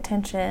paying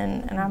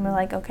attention. And I'm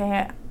like,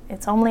 okay,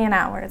 it's only an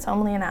hour. It's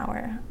only an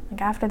hour.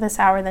 Like, after this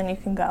hour, then you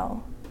can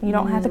go. You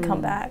don't have to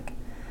come back.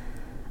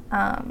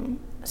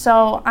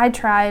 So I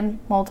tried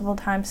multiple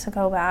times to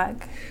go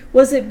back.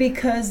 Was it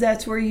because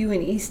that's where you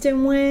and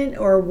Easton went,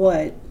 or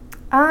what?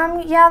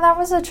 Yeah, that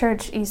was a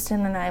church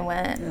Easton and I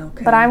went.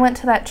 Okay. But I went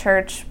to that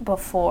church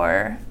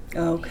before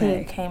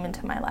he came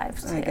into my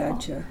life too. I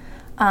gotcha.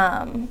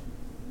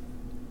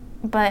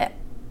 But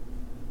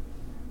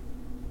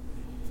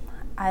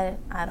I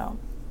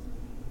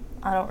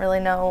don't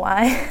really know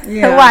why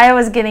why I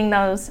was getting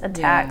those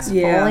attacks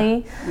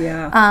fully.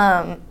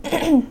 Yeah.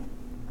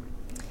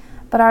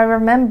 But I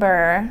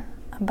remember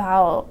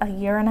about a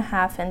year and a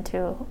half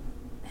into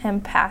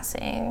him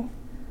passing,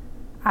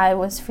 I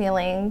was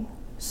feeling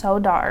so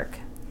dark.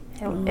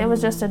 It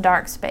was just a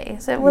dark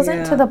space. It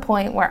wasn't to the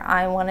point where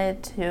I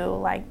wanted to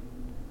like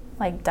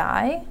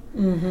die.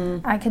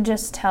 Mm-hmm. I could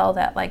just tell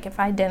that, like, if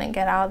I didn't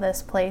get out of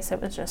this place,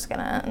 it was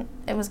gonna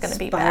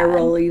be bad.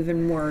 Spiral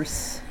even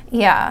worse.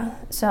 Yeah.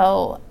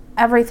 So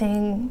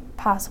everything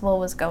possible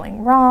was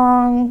going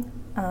wrong.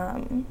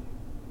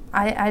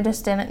 I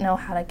just didn't know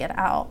how to get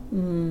out.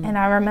 And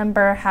I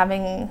remember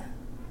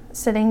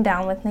sitting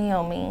down with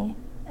Naomi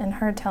and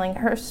her telling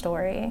her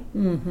story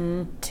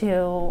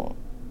to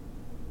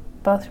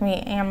both me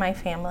and my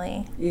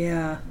family.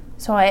 Yeah.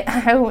 So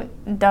I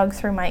dug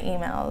through my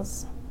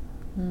emails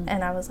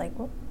and I was like,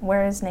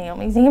 where is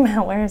Naomi's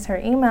email? Where is her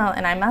email?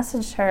 And I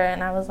messaged her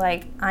and I was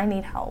like, I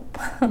need help.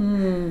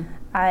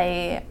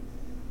 I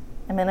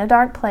am in a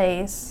dark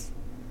place.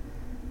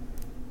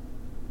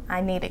 I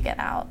need to get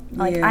out.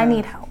 Like, I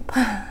need help.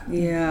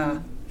 Yeah.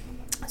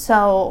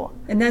 So.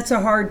 And that's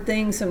a hard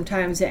thing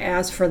sometimes, to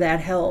ask for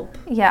that help.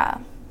 Yeah.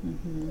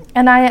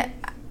 And I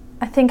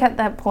think at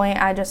that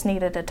point I just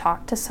needed to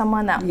talk to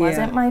someone that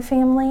wasn't my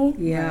family.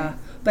 Yeah. Right.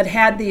 But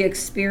had the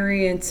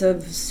experience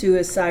of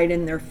suicide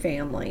in their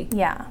family.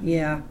 Yeah.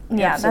 Yeah.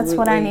 Yeah, absolutely. that's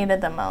what I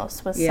needed the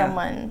most, was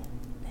someone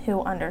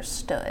who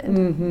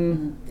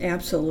understood.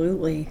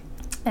 Absolutely.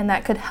 And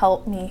that could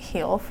help me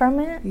heal from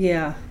it.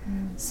 Yeah.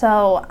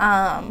 So,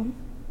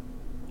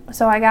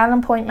 so I got an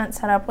appointment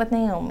set up with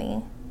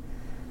Naomi,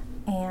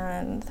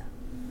 and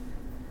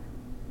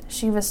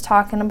she was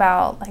talking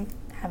about, like,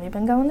 have you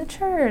been going to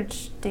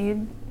church?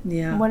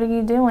 What are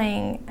you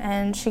doing?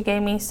 And she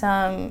gave me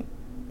some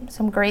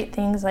great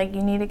things, like,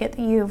 you need to get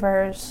the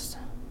U-verse,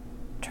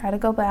 try to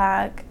go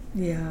back.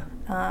 Yeah.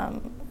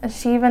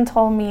 She even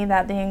told me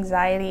that the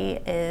anxiety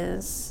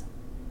is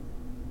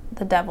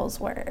the devil's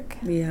work.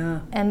 Yeah.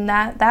 And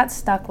that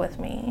stuck with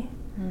me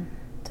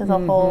to the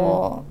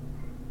whole,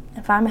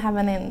 if I'm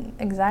having an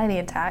anxiety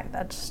attack,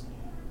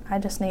 I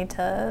just need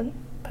to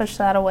push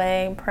that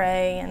away,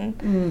 pray,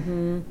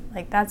 and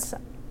like that's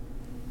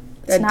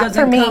that not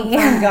doesn't for me. come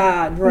from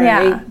God,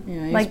 right?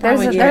 Yeah. Like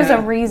there's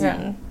a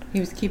reason. Yeah. He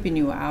was keeping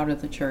you out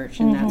of the church,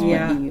 and that's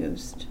what he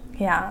used.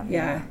 Yeah.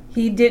 Yeah.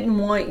 He didn't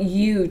want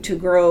you to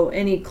grow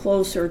any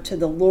closer to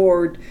the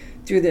Lord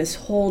through this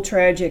whole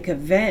tragic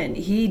event.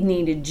 He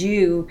needed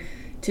you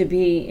to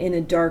be in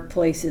a dark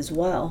place as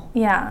well.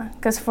 Yeah,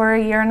 because for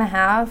a year and a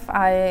half,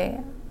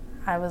 I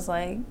was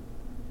like,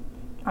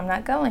 I'm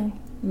not going.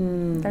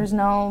 There's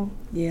no.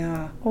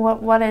 Yeah.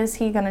 What is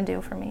he gonna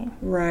do for me?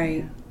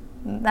 Right.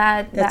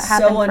 That's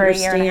so happened for a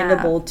year and a half.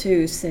 understandable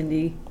too,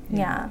 Cyndi.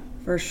 Yeah.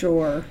 For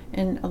sure.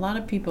 And a lot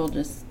of people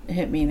just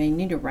hit me. They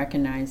need to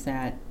recognize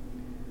that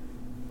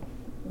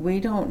we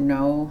don't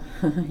know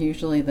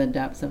usually the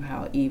depths of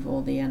how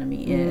evil the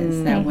enemy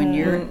is. That when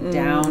you're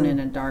down in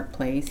a dark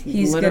place,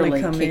 he's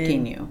literally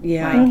kicking you.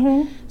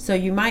 Yeah. So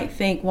you might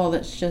think, well,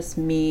 that's just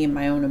me and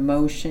my own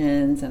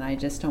emotions, and I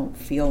just don't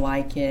feel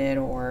like it,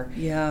 or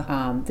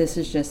this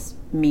is just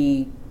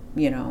me,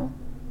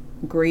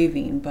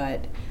 grieving.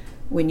 But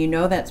when you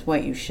know that's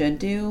what you should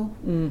do,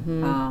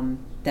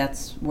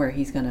 that's where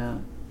he's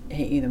gonna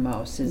hit you the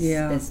most.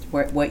 Is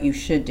what you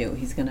should do.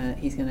 He's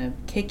gonna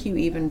kick you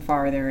even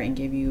farther and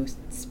give you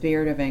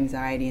spirit of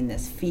anxiety and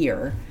this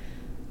fear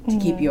to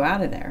keep you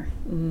out of there.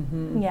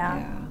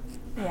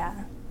 Yeah.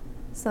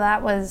 So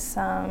that was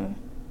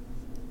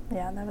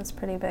that was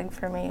pretty big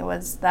for me.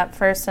 Was that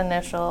first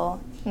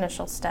initial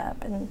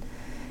step. And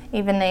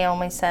even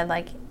Naomi said,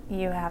 like,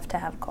 you have to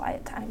have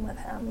quiet time with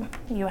him.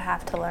 You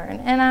have to learn.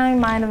 And I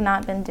might have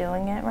not been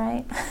doing it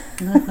right,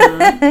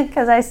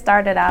 because I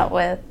started out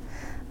with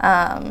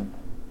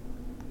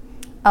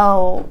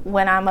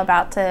when I'm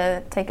about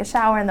to take a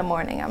shower in the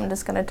morning, I'm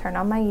just going to turn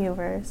on my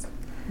U-verse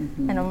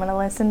and I'm going to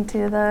listen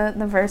to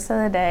the verse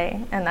of the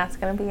day, and that's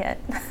going to be it.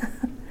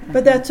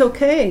 But that's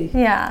okay.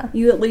 Yeah.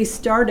 You at least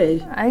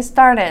started. I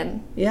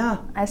started. Yeah.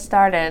 I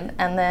started,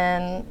 and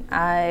then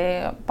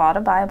I bought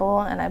a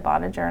Bible and I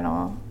bought a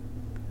journal,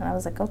 and I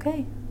was like,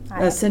 okay.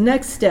 That's the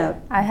next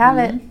step. I have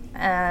it,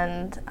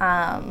 and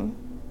I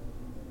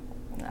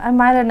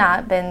might have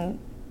not been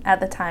at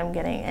the time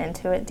getting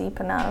into it deep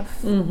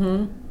enough,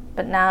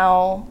 but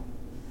now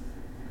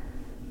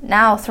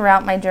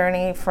throughout my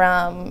journey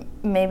from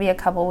maybe a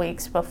couple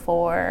weeks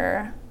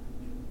before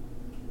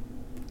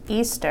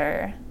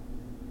Easter,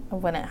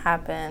 when it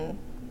happened,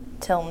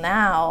 till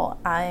now,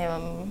 I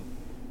am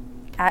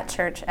at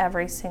church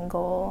every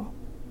single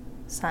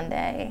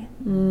Sunday.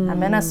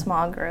 I'm in a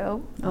small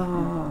group.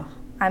 Oh.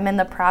 I'm in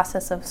the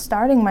process of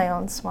starting my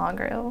own small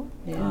group.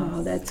 Yes.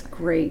 Oh, that's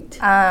great.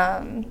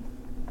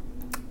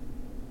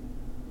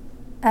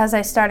 As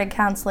I started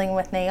counseling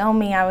with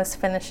Naomi, I was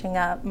finishing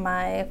up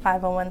my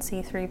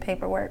 501c3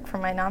 paperwork for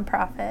my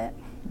nonprofit.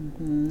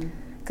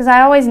 Because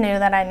I always knew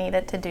that I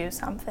needed to do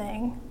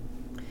something.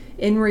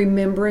 In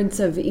remembrance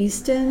of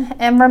Easton?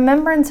 In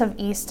remembrance of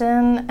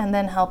Easton, and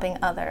then helping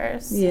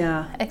others.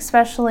 Yeah.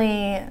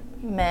 Especially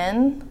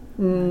men.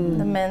 The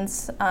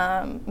men's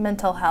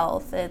mental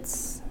health.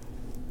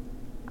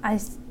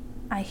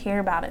 I hear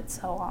about it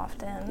so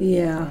often.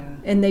 Yeah.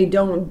 And they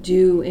don't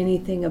do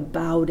anything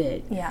about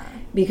it. Yeah.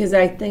 Because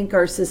I think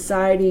our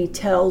society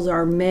tells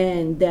our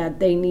men that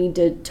they need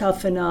to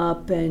toughen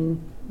up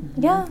and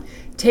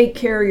take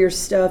care of your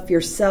stuff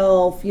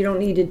yourself. You don't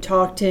need to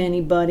talk to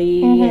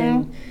anybody.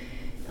 And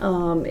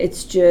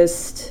it's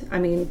just, I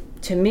mean,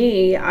 to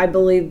me, I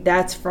believe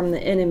that's from the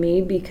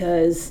enemy,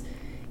 because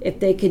if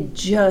they could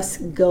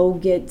just go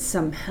get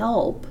some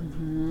help.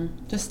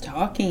 Just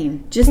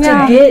talking. Just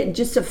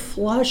to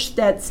flush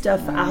that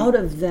stuff out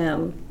of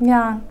them.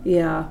 Yeah.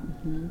 Yeah,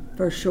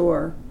 for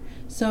sure.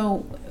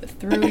 So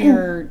through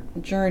your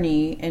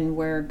journey and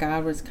where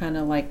God was kind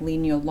of like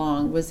leading you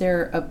along, was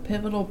there a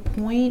pivotal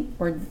point,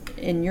 or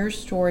in your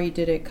story,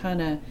 did it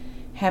kind of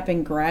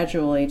happen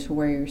gradually to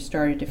where you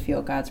started to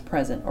feel God's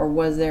presence? Or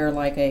was there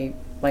like a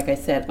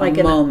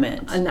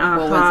moment? An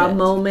aha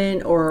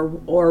moment, or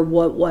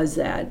what was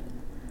that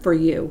for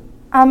you?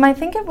 I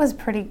think it was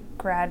pretty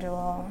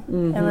gradual.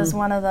 It was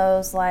one of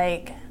those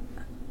like,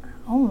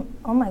 oh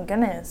my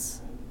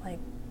goodness, like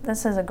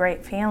this is a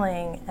great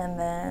feeling, and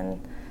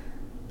then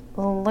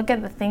look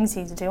at the things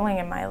he's doing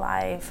in my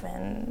life,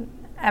 and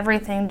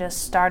everything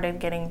just started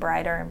getting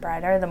brighter and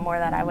brighter. The more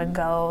that I would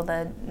go,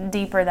 the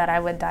deeper that I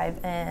would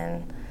dive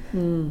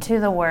in to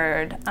the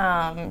Word.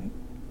 And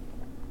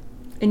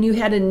you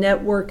had a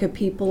network of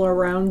people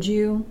around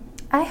you?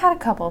 I had a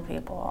couple of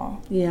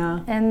people.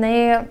 Yeah. And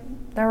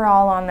they're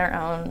all on their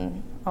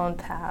own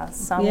paths.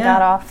 Some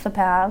got off the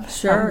path.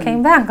 Sure. Some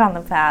came back on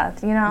the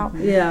path, you know?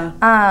 Yeah.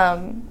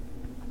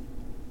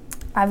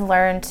 I've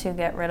learned to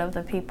get rid of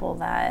the people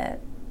that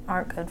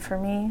aren't good for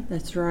me.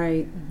 That's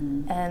right.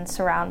 And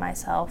surround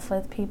myself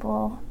with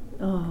people.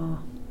 Oh.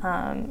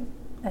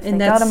 If they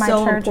go to my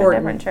church or a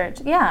different church.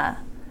 Yeah.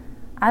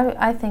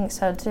 I think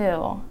so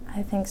too.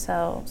 I think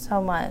so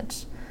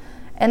much.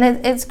 And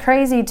it's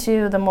crazy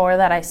too, the more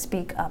that I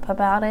speak up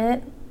about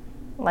it,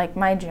 like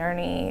my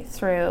journey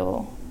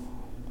through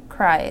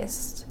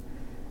Christ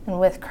and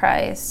with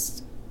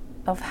Christ,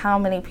 of how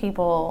many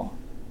people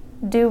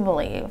do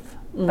believe,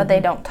 but they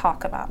don't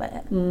talk about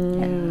it.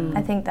 And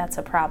I think that's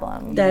a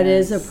problem. That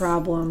is a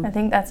problem. I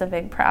think that's a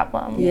big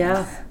problem.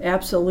 Yeah,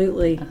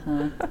 absolutely.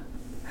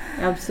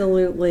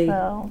 Absolutely.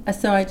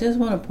 So I just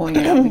want to point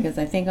out, because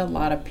I think a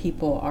lot of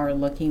people are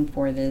looking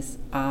for this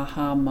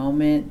aha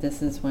moment.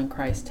 This is when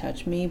Christ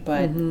touched me,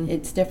 but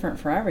it's different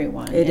for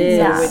everyone. It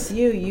is. So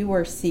with you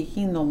were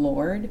seeking the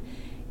Lord,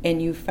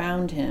 and you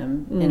found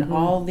him in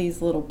all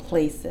these little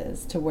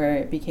places, to where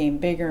it became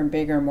bigger and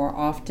bigger, more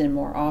often.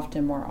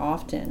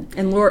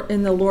 And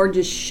the Lord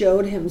just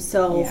showed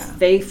himself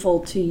faithful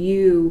to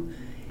you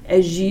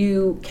as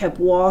you kept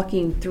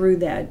walking through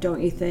that,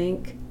 don't you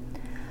think?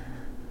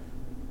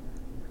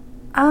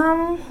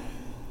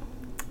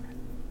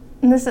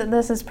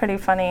 This is pretty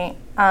funny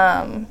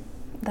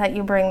that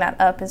you bring that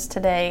up. Is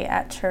today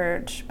at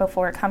church,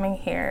 before coming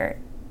here,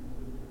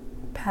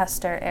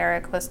 Pastor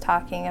Eric was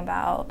talking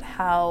about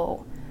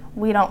how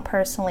we don't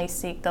personally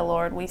seek the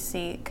Lord, we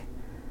seek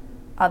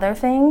other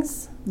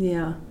things.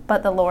 Yeah.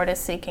 But the Lord is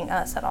seeking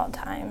us at all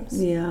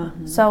times. Yeah.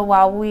 So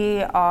while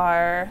we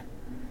are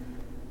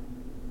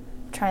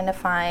trying to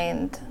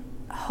find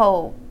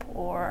hope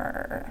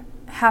or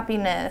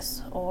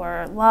happiness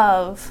or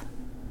love,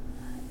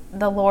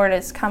 the Lord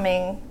is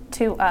coming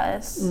to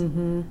us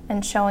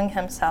and showing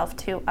himself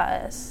to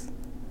us.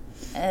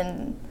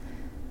 And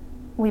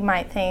we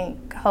might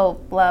think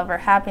hope, love, or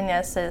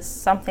happiness is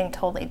something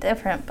totally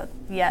different, but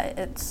yet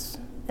it's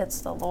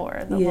the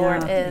Lord. The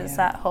Lord is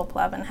that hope,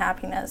 love, and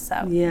happiness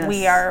that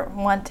we are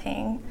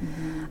wanting.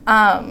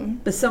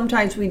 But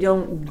sometimes we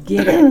don't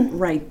get it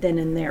right then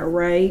and there,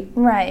 right?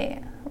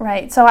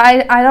 Right. So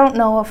I don't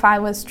know if I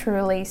was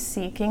truly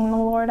seeking the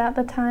Lord at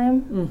the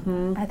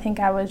time. I think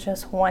I was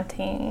just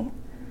wanting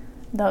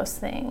those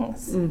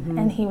things.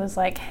 And he was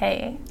like,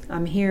 hey,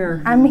 I'm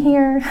here. I'm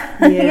here.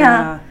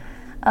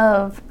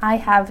 of I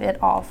have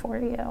it all for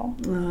you.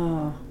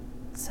 Oh.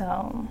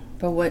 So.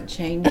 But what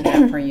changed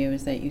that for you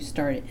is that you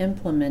started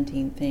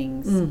implementing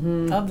things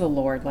of the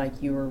Lord, like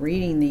you were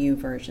reading the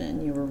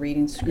YouVersion, you were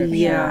reading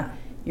Scripture,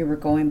 you were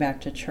going back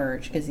to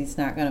church, because He's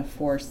not going to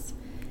force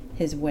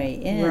His way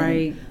in.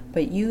 Right.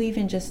 But you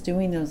even just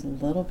doing those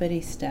little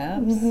bitty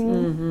steps,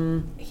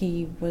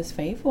 He was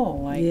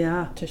faithful, like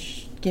to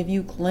give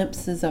you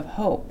glimpses of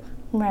hope,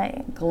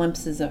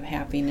 glimpses of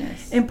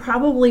happiness, and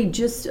probably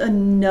just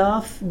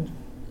enough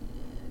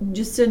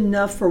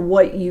for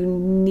what you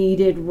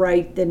needed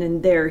right then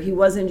and there. He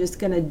wasn't just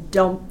going to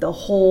dump the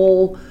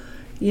whole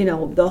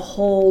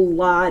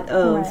lot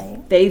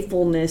of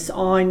faithfulness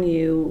on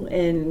you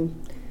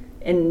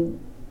and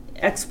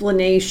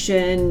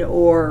explanation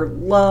or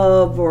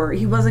love, or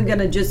He wasn't going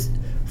to just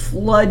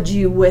flood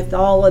you with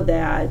all of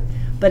that.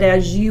 But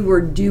as you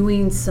were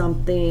doing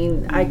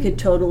something, I could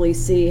totally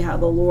see how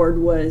the Lord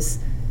was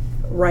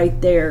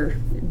right there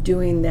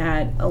doing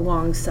that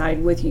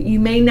alongside with you. You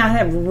may not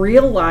have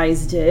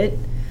realized it,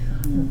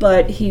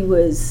 but he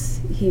was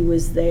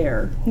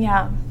there.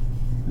 Yeah.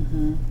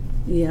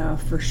 Yeah,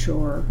 for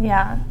sure.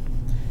 Yeah.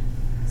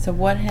 So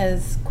what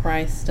has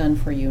Christ done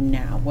for you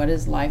now? What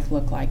does life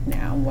look like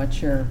now? What's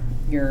your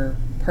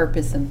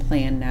purpose and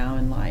plan now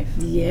in life?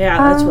 Yeah,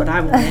 that's what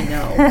I want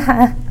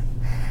to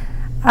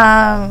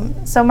know.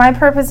 So my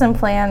purpose and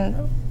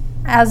plan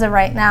as of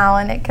right now,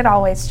 and it could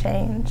always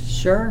change.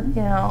 Sure.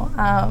 You know,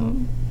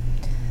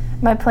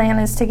 my plan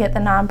is to get the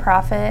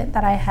nonprofit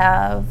that I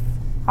have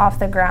off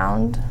the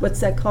ground. What's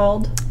that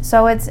called?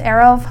 So it's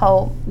Arrow of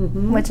Hope,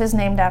 which is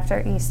named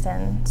after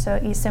Easton. So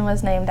Easton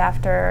was named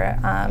after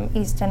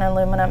Easton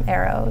aluminum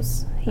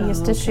arrows. He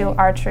used to shoot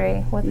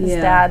archery with his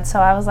dad,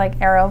 so I was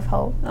like, Arrow of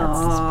Hope.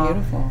 That's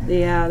beautiful.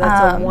 Yeah,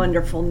 that's a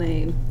wonderful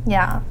name.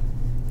 Yeah.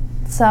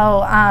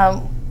 So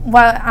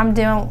what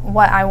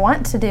I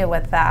want to do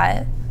with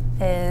that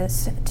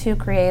is to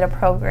create a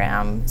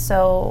program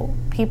so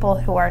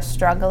people who are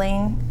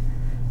struggling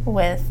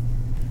with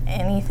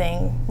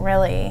anything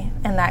really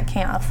and that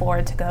can't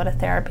afford to go to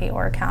therapy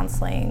or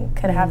counseling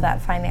could have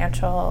that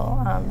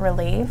financial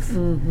relief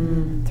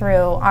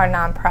through our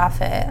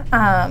nonprofit.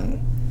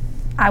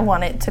 I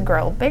want it to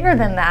grow bigger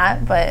than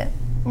that, but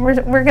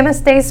we're gonna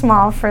stay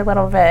small for a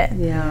little bit.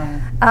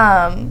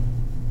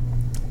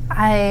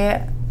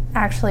 I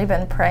actually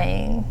been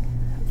praying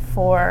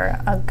for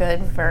a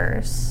good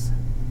verse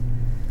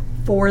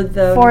for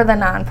the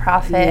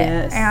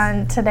nonprofit,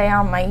 and today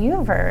on my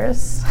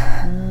YouVerse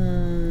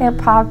it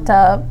popped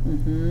up.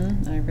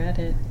 I read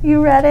it.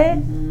 You read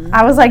it?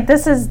 I was like,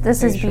 this is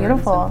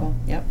beautiful.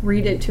 Yep.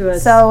 Read it to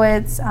us. So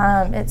it's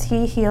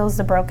He heals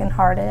the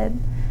brokenhearted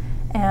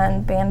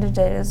and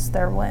bandages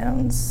their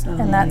wounds,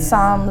 and that's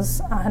Psalms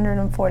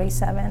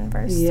 147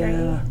 verse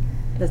 3.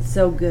 That's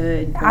so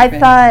good. I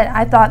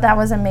thought that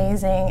was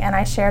amazing, and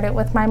I shared it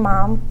with my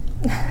mom,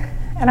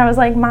 and I was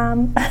like,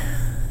 Mom,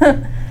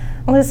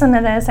 listen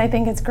to this. I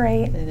think it's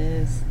great. It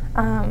is.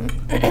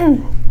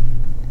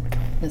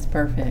 It's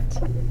perfect.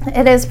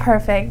 It is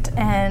perfect,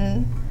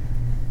 and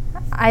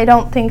I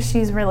don't think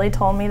she's really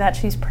told me that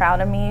she's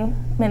proud of me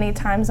many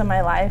times in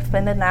my life,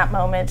 but in that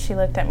moment she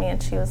looked at me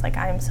and she was like,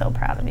 I am so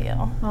proud of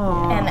you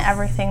and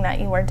everything that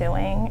you are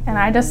doing. And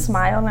I just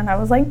smiled and I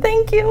was like,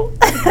 thank you.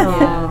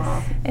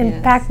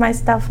 And packed my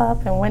stuff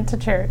up and went to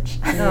church.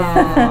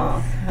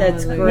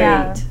 That's great.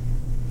 Yeah.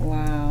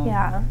 Wow.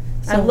 Yeah.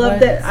 So I love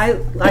that. I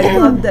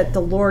love that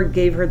the Lord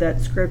gave her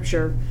that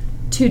scripture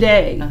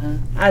today.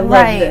 I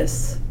love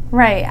this.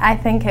 Right. I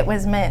think it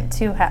was meant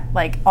to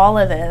all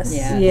of this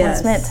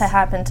was meant to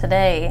happen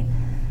today.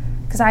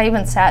 Because I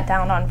even sat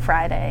down on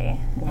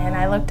Friday and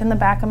I looked in the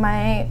back of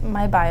my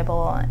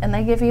Bible, and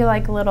they give you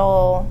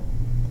little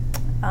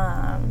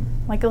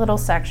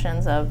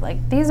sections of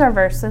these are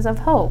verses of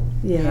hope,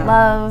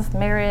 love,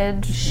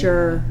 marriage,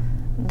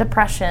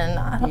 depression.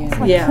 I don't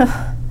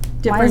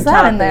Different why is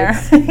that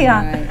topics. in there?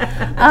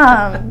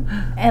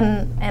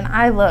 And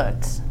I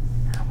looked.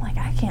 I'm like,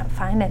 I can't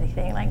find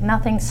anything.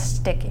 Nothing's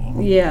sticking.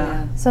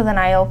 So then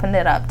I opened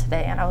it up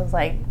today, and I was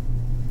like,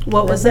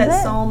 what was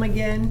that psalm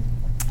again?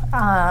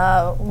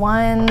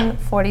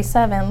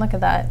 147. Look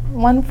at that.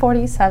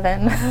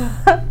 147.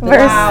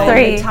 Verse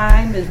 3. The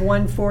time is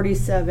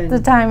 147. The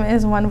time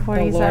is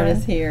 147. The Lord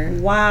is here.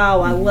 Wow,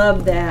 I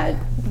love that.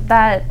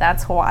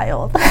 That's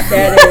wild.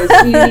 That is.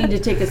 You need to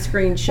take a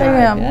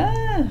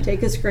screenshot.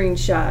 Take a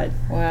screenshot.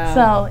 Wow.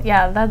 So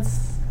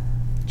that's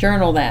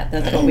journal that.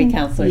 That's what we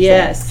counselors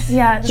say.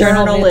 Yeah.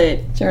 Journal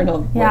it.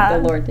 Journal what the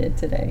Lord did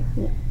today.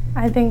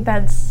 I think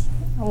that's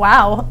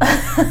wow.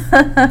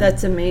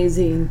 That's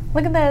amazing.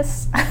 Look at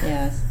this.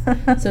 Yes.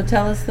 So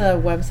tell us the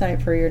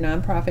website for your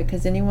nonprofit,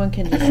 because anyone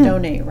can just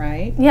donate,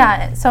 right?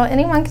 Yeah. So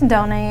anyone can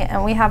donate,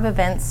 and we have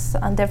events,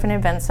 different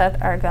events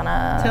that are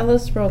gonna tell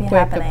us real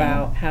quick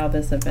about how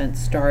this event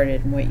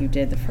started and what you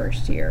did the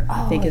first year.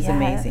 I think is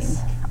amazing.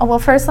 Oh, well,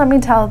 first let me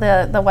tell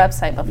the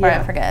website before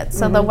I forget.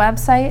 So the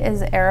website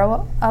is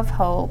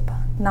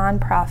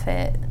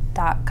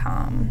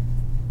arrowofhopenonprofit.com.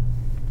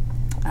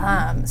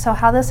 So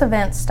how this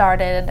event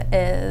started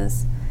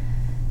is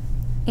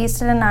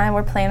Easton and I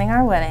were planning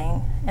our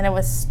wedding, and it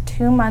was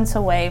 2 months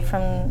away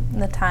from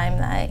the time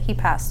that he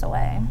passed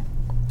away.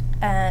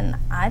 And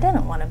I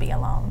didn't want to be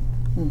alone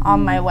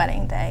on my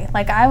wedding day.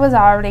 Like, I was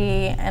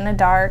already in a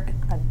dark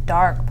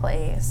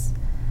place,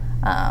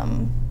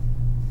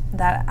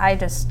 that I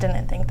just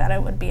didn't think that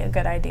it would be a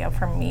good idea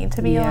for me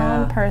to be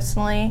alone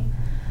personally.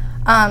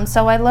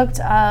 So I looked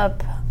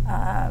up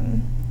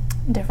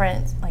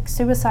different, like,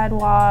 suicide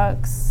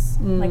walks,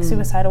 like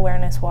suicide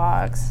awareness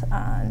walks,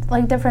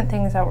 like different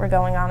things that were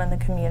going on in the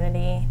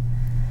community.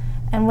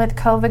 And with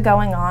COVID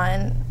going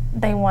on,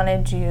 they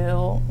wanted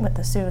you, with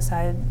the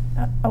suicide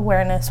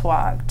awareness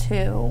walk,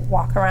 to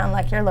walk around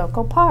like your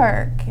local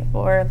park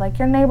or like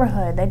your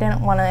neighborhood. They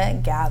didn't want to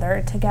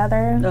gather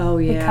together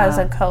because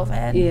of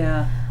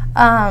COVID.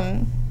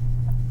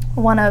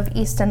 One of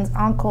Easton's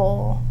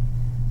uncle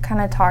kind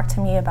of talked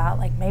to me about,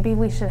 like, maybe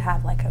we should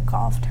have like a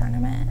golf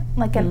tournament,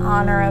 like in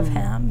honor of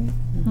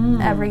him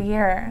every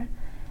year.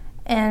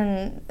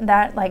 And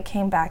that, like,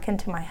 came back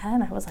into my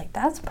head. I was like,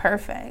 that's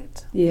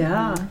perfect.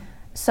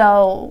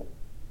 So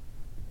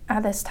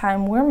at this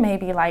time, we're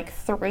maybe like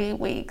 3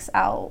 weeks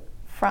out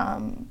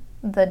from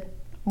the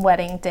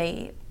wedding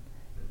date.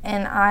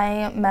 And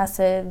I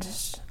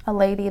messaged a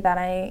lady that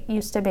I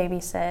used to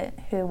babysit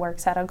who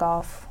works at a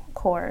golf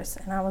course.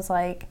 And I was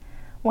like,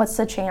 what's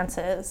the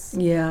chances?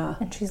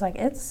 And she's like,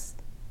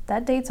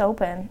 that date's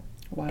open.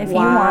 If you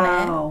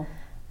want it.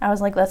 I was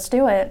like, let's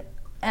do it.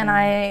 And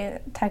I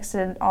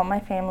texted all my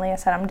family. I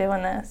said, I'm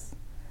doing this.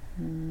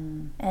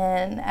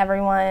 And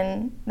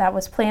everyone that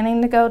was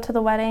planning to go to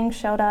the wedding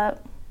showed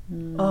up.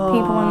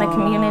 People in the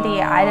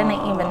community I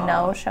didn't even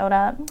know showed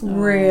up.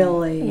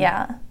 Really?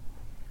 Yeah.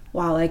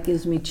 Wow, that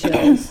gives me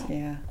chills.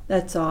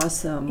 That's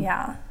awesome.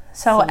 Yeah.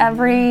 So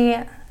every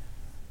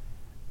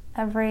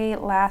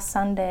last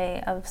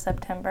Sunday of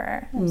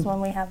September is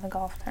when we have the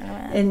golf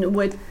tournament. And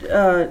what?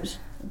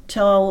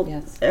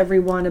 Tell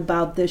everyone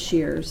about this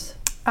year's.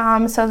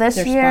 So this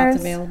year's... There's spots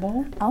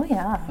available? Oh,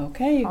 yeah.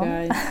 Okay, you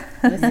guys.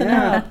 Listen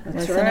up.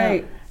 That's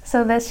right.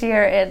 So this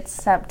year it's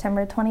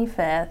September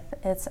 25th.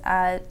 It's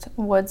at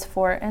Woods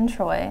Fort in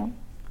Troy.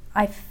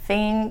 I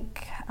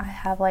think I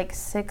have like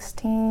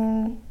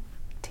 16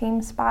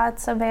 team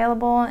spots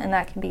available, and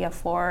that can be a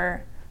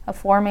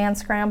four-man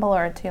scramble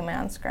or a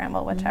two-man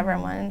scramble, whichever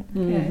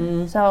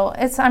one. So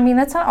it's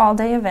an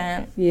all-day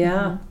event. We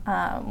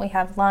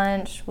have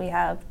lunch, we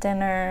have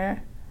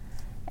dinner.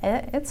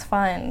 It's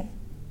fun.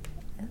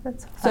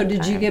 So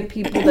did you get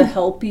people to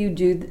help you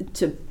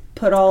to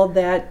put all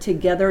that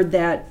together,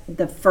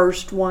 the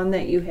first one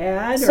that you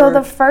had? So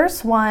the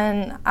first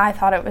one, I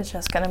thought it was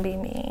just going to be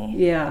me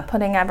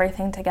putting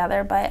everything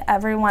together, but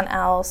everyone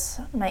else,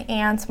 my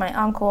aunts, my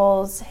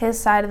uncles, his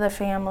side of the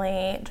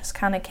family, just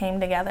kind of came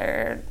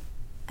together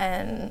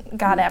and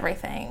got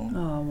everything.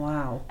 Oh,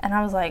 wow. And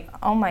I was like,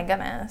 oh my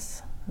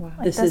goodness. Wow.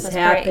 Like, this is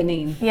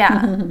happening. Great.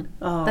 Yeah.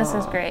 This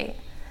is great.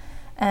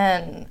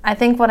 And I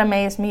think what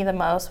amazed me the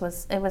most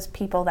was it was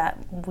people that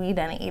we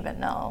didn't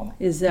even know.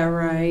 Is that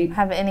right?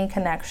 Have any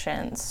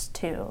connections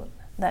to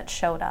that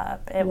showed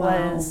up. It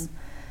was,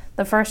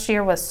 the first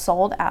year was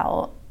sold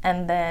out,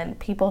 and then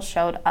people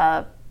showed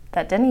up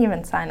that didn't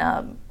even sign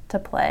up to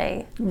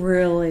play.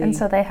 Really? And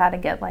so they had to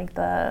get like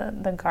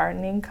the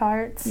gardening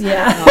carts. So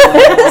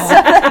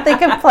that they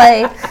could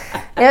play.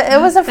 It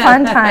was a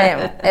fun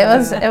time.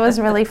 It was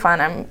really fun.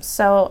 I'm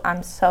so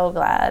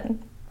glad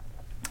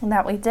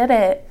that we did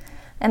it.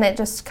 And it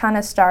just kind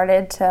of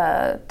started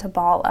to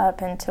ball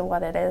up into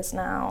what it is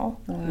now.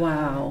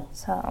 Wow.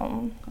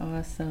 So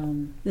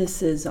awesome.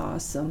 This is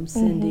awesome,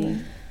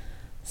 Cyndi.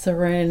 So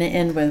we're going to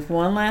end with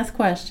one last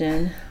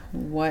question.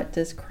 What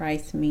does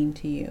Christ mean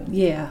to you?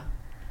 Yeah.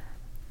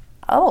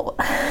 Oh.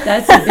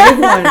 That's a big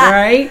one,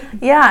 right?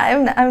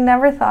 Yeah, I've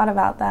never thought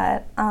about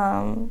that.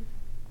 I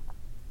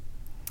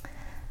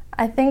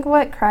think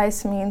what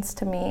Christ means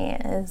to me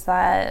is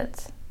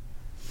that,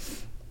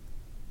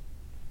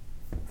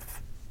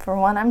 for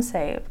one, I'm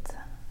saved.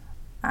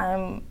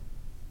 I'm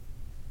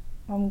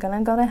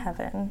gonna go to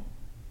heaven,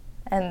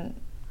 and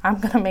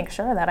I'm gonna make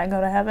sure that I go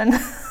to heaven.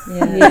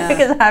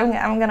 Because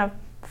I'm gonna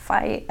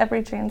fight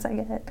every chance I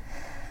get.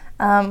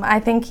 I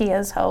think He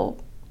is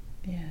hope.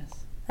 Yes.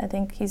 I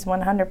think He's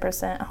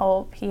 100%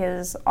 hope. He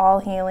is all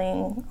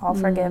healing, all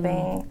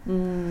forgiving,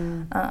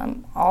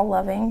 all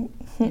loving.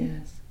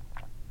 Yes.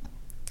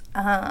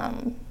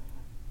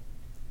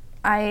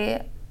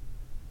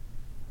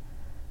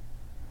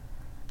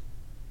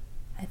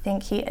 I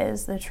think He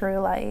is the true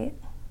light.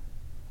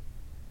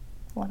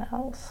 What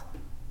else?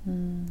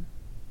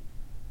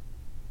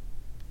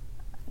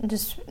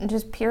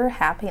 Just pure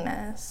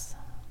happiness.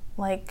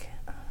 Like,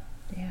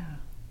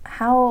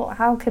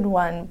 how could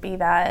one be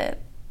that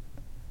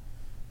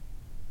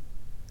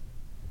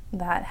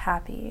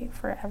happy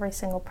for every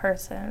single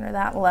person, or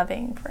that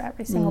loving for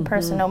every single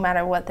person, no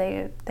matter what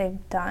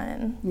they've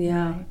done?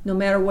 Yeah, no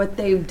matter what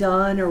they've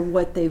done or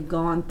what they've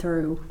gone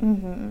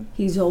through,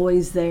 He's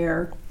always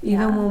there.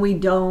 Even when we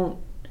don't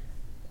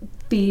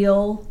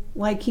feel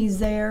like He's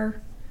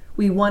there,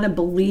 we want to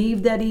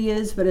believe that He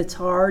is, but it's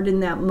hard in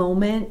that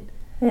moment.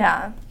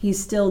 Yeah.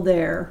 He's still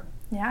there.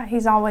 Yeah,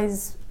 he's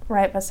always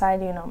right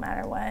beside you no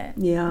matter what.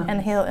 Yeah.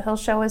 And he'll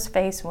show his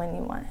face when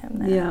you want him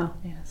there. Yeah.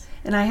 Yes.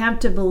 And I have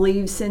to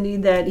believe,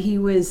 Cyndi, that he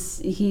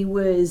was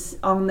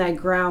on that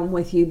ground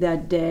with you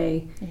that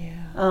day.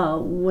 Yeah.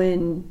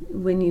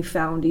 When you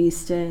found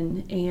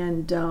Easton,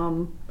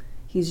 and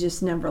he's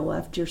just never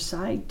left your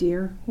side,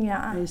 dear.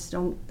 Yeah. I just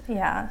don't.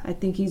 Yeah. I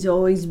think he's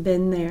always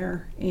been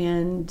there,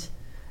 and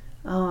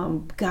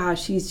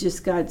gosh, he's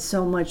just got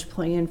so much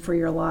planned for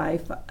your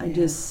life. I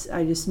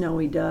just know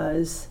he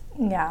does.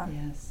 Yeah.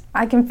 Yes.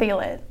 I can feel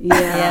it.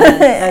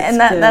 Yeah. And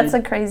good. that's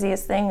the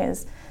craziest thing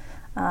is,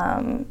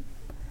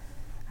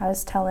 I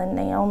was telling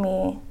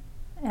Naomi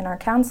in our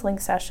counseling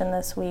session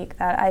this week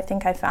that I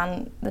think I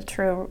found the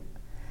true,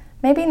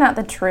 maybe not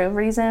the true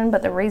reason,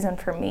 but the reason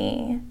for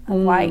me of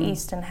why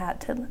Easton had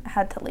to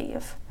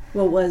leave.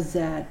 What was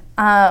that?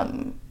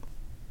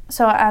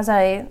 So as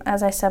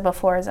I said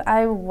before, is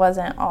I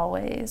wasn't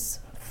always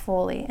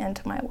fully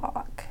into my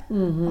walk.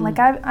 Mm-hmm. Like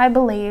I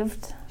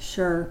believed.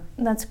 Sure.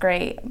 That's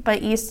great,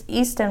 but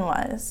Easton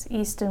was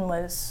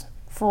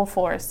full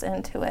force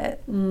into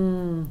it,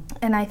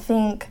 and I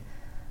think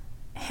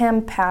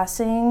him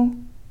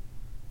passing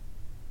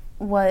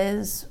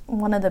was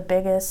one of the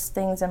biggest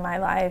things in my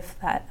life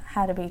that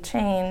had to be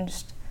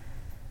changed,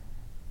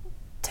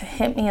 to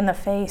hit me in the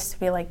face, to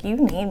be like, you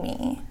need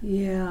me.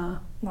 Yeah.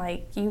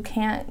 Like, you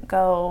can't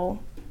go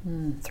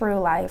through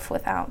life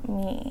without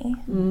me.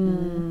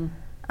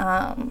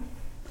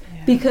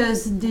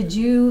 Because did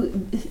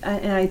you,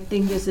 and I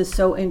think this is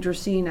so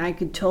interesting, I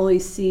could totally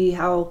see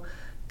how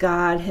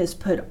God has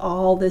put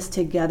all this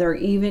together,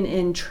 even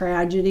in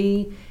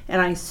tragedy,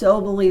 and I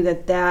so believe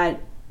that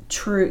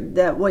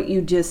what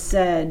you just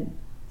said,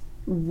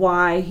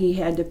 why he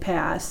had to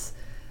pass,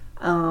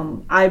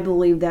 I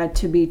believe that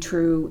to be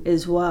true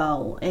as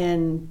well.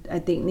 And I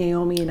think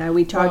Naomi and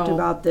we talked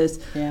about this.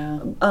 Yeah.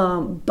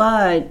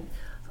 But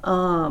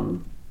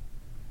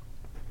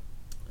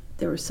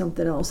there was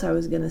something else I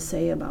was going to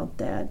say about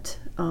that,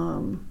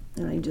 and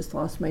I just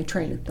lost my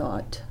train of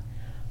thought.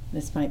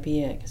 This might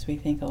be it, because we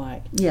think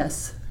alike.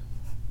 Yes.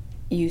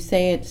 You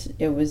say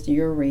it was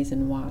your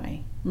reason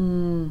why,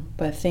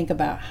 but think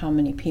about how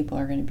many people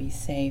are going to be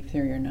saved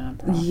through your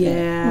nonprofit.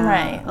 Yeah.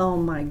 Right. Oh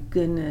my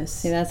goodness.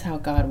 See, that's how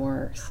God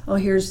works. Oh,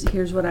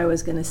 here's what I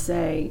was going to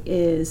say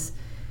is,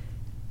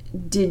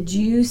 did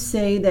you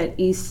say that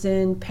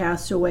Easton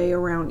passed away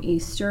around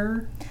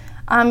Easter?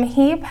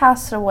 He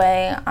passed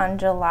away on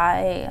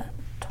July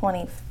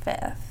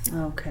 25th.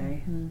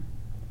 Okay.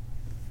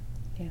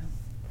 Yeah.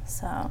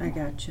 So I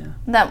gotcha.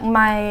 that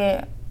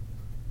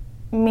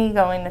me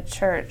going to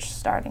church,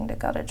 starting to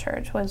go to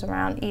church, was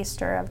around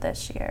Easter of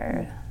this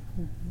year.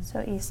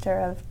 So Easter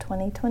of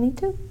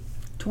 2022.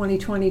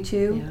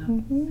 2022? Yeah.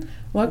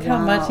 Look how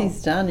much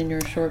he's done in your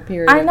short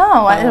period. I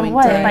know. Following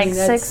What, Christ. like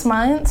 6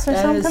 months or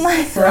something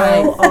like so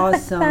that?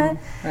 awesome.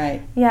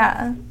 Right.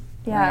 Yeah.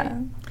 Right.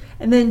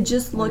 And then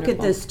just look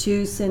Wonderful. at this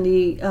too,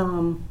 Cyndi,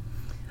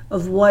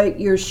 of what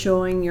you're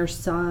showing your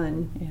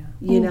son, Yeah.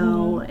 you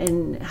know,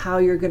 and how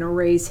you're going to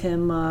raise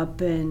him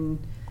up, and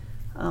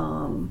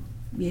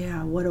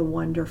what a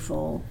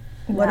wonderful,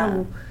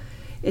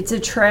 it's a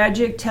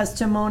tragic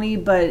testimony,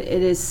 but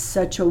it is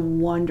such a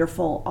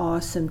wonderful,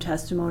 awesome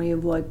testimony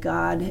of what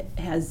God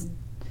has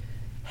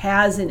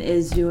and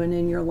is doing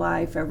in your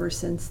life ever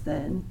since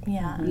then.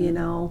 Yeah. You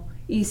know,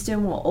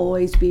 Easton will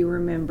always be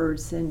remembered,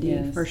 Cyndi,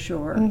 Yes. for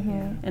sure.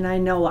 Mm-hmm. And I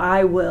know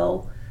I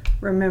will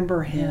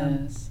remember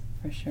him. Yes,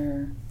 for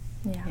sure.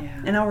 Yeah.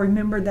 Yeah. And I'll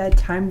remember that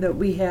time that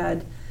we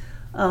had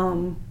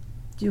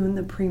doing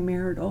the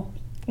premarital.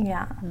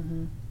 Yeah.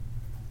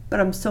 But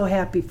I'm so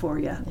happy for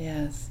you,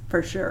 Yes.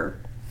 for sure.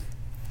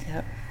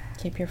 Yep.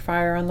 Keep your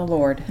fire on the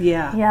Lord.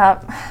 Yeah.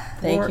 Yep.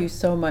 Thank you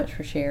so much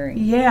for sharing.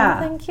 Yeah.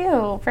 Thank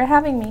you for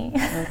having me.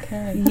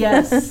 Okay.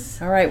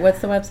 Yes. All right. What's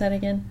the website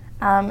again?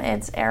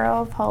 It's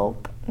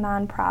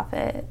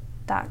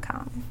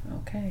arrowofhopenonprofit.com.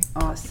 Okay.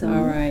 Awesome.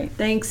 All right.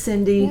 Thanks,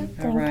 Cyndi. Yeah,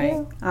 thank right.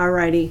 you. All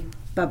righty.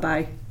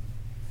 Bye-bye.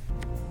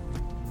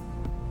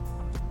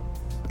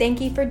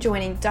 Thank you for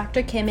joining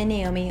Dr. Kym and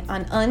Naomi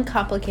on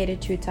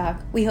Uncomplicated Truth Talk.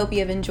 We hope you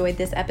have enjoyed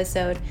this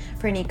episode.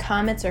 For any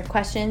comments or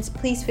questions,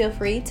 please feel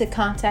free to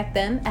contact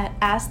them at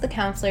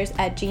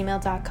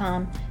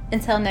askthecounselors@gmail.com.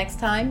 Until next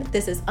time,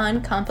 this is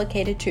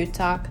Uncomplicated Truth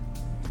Talk.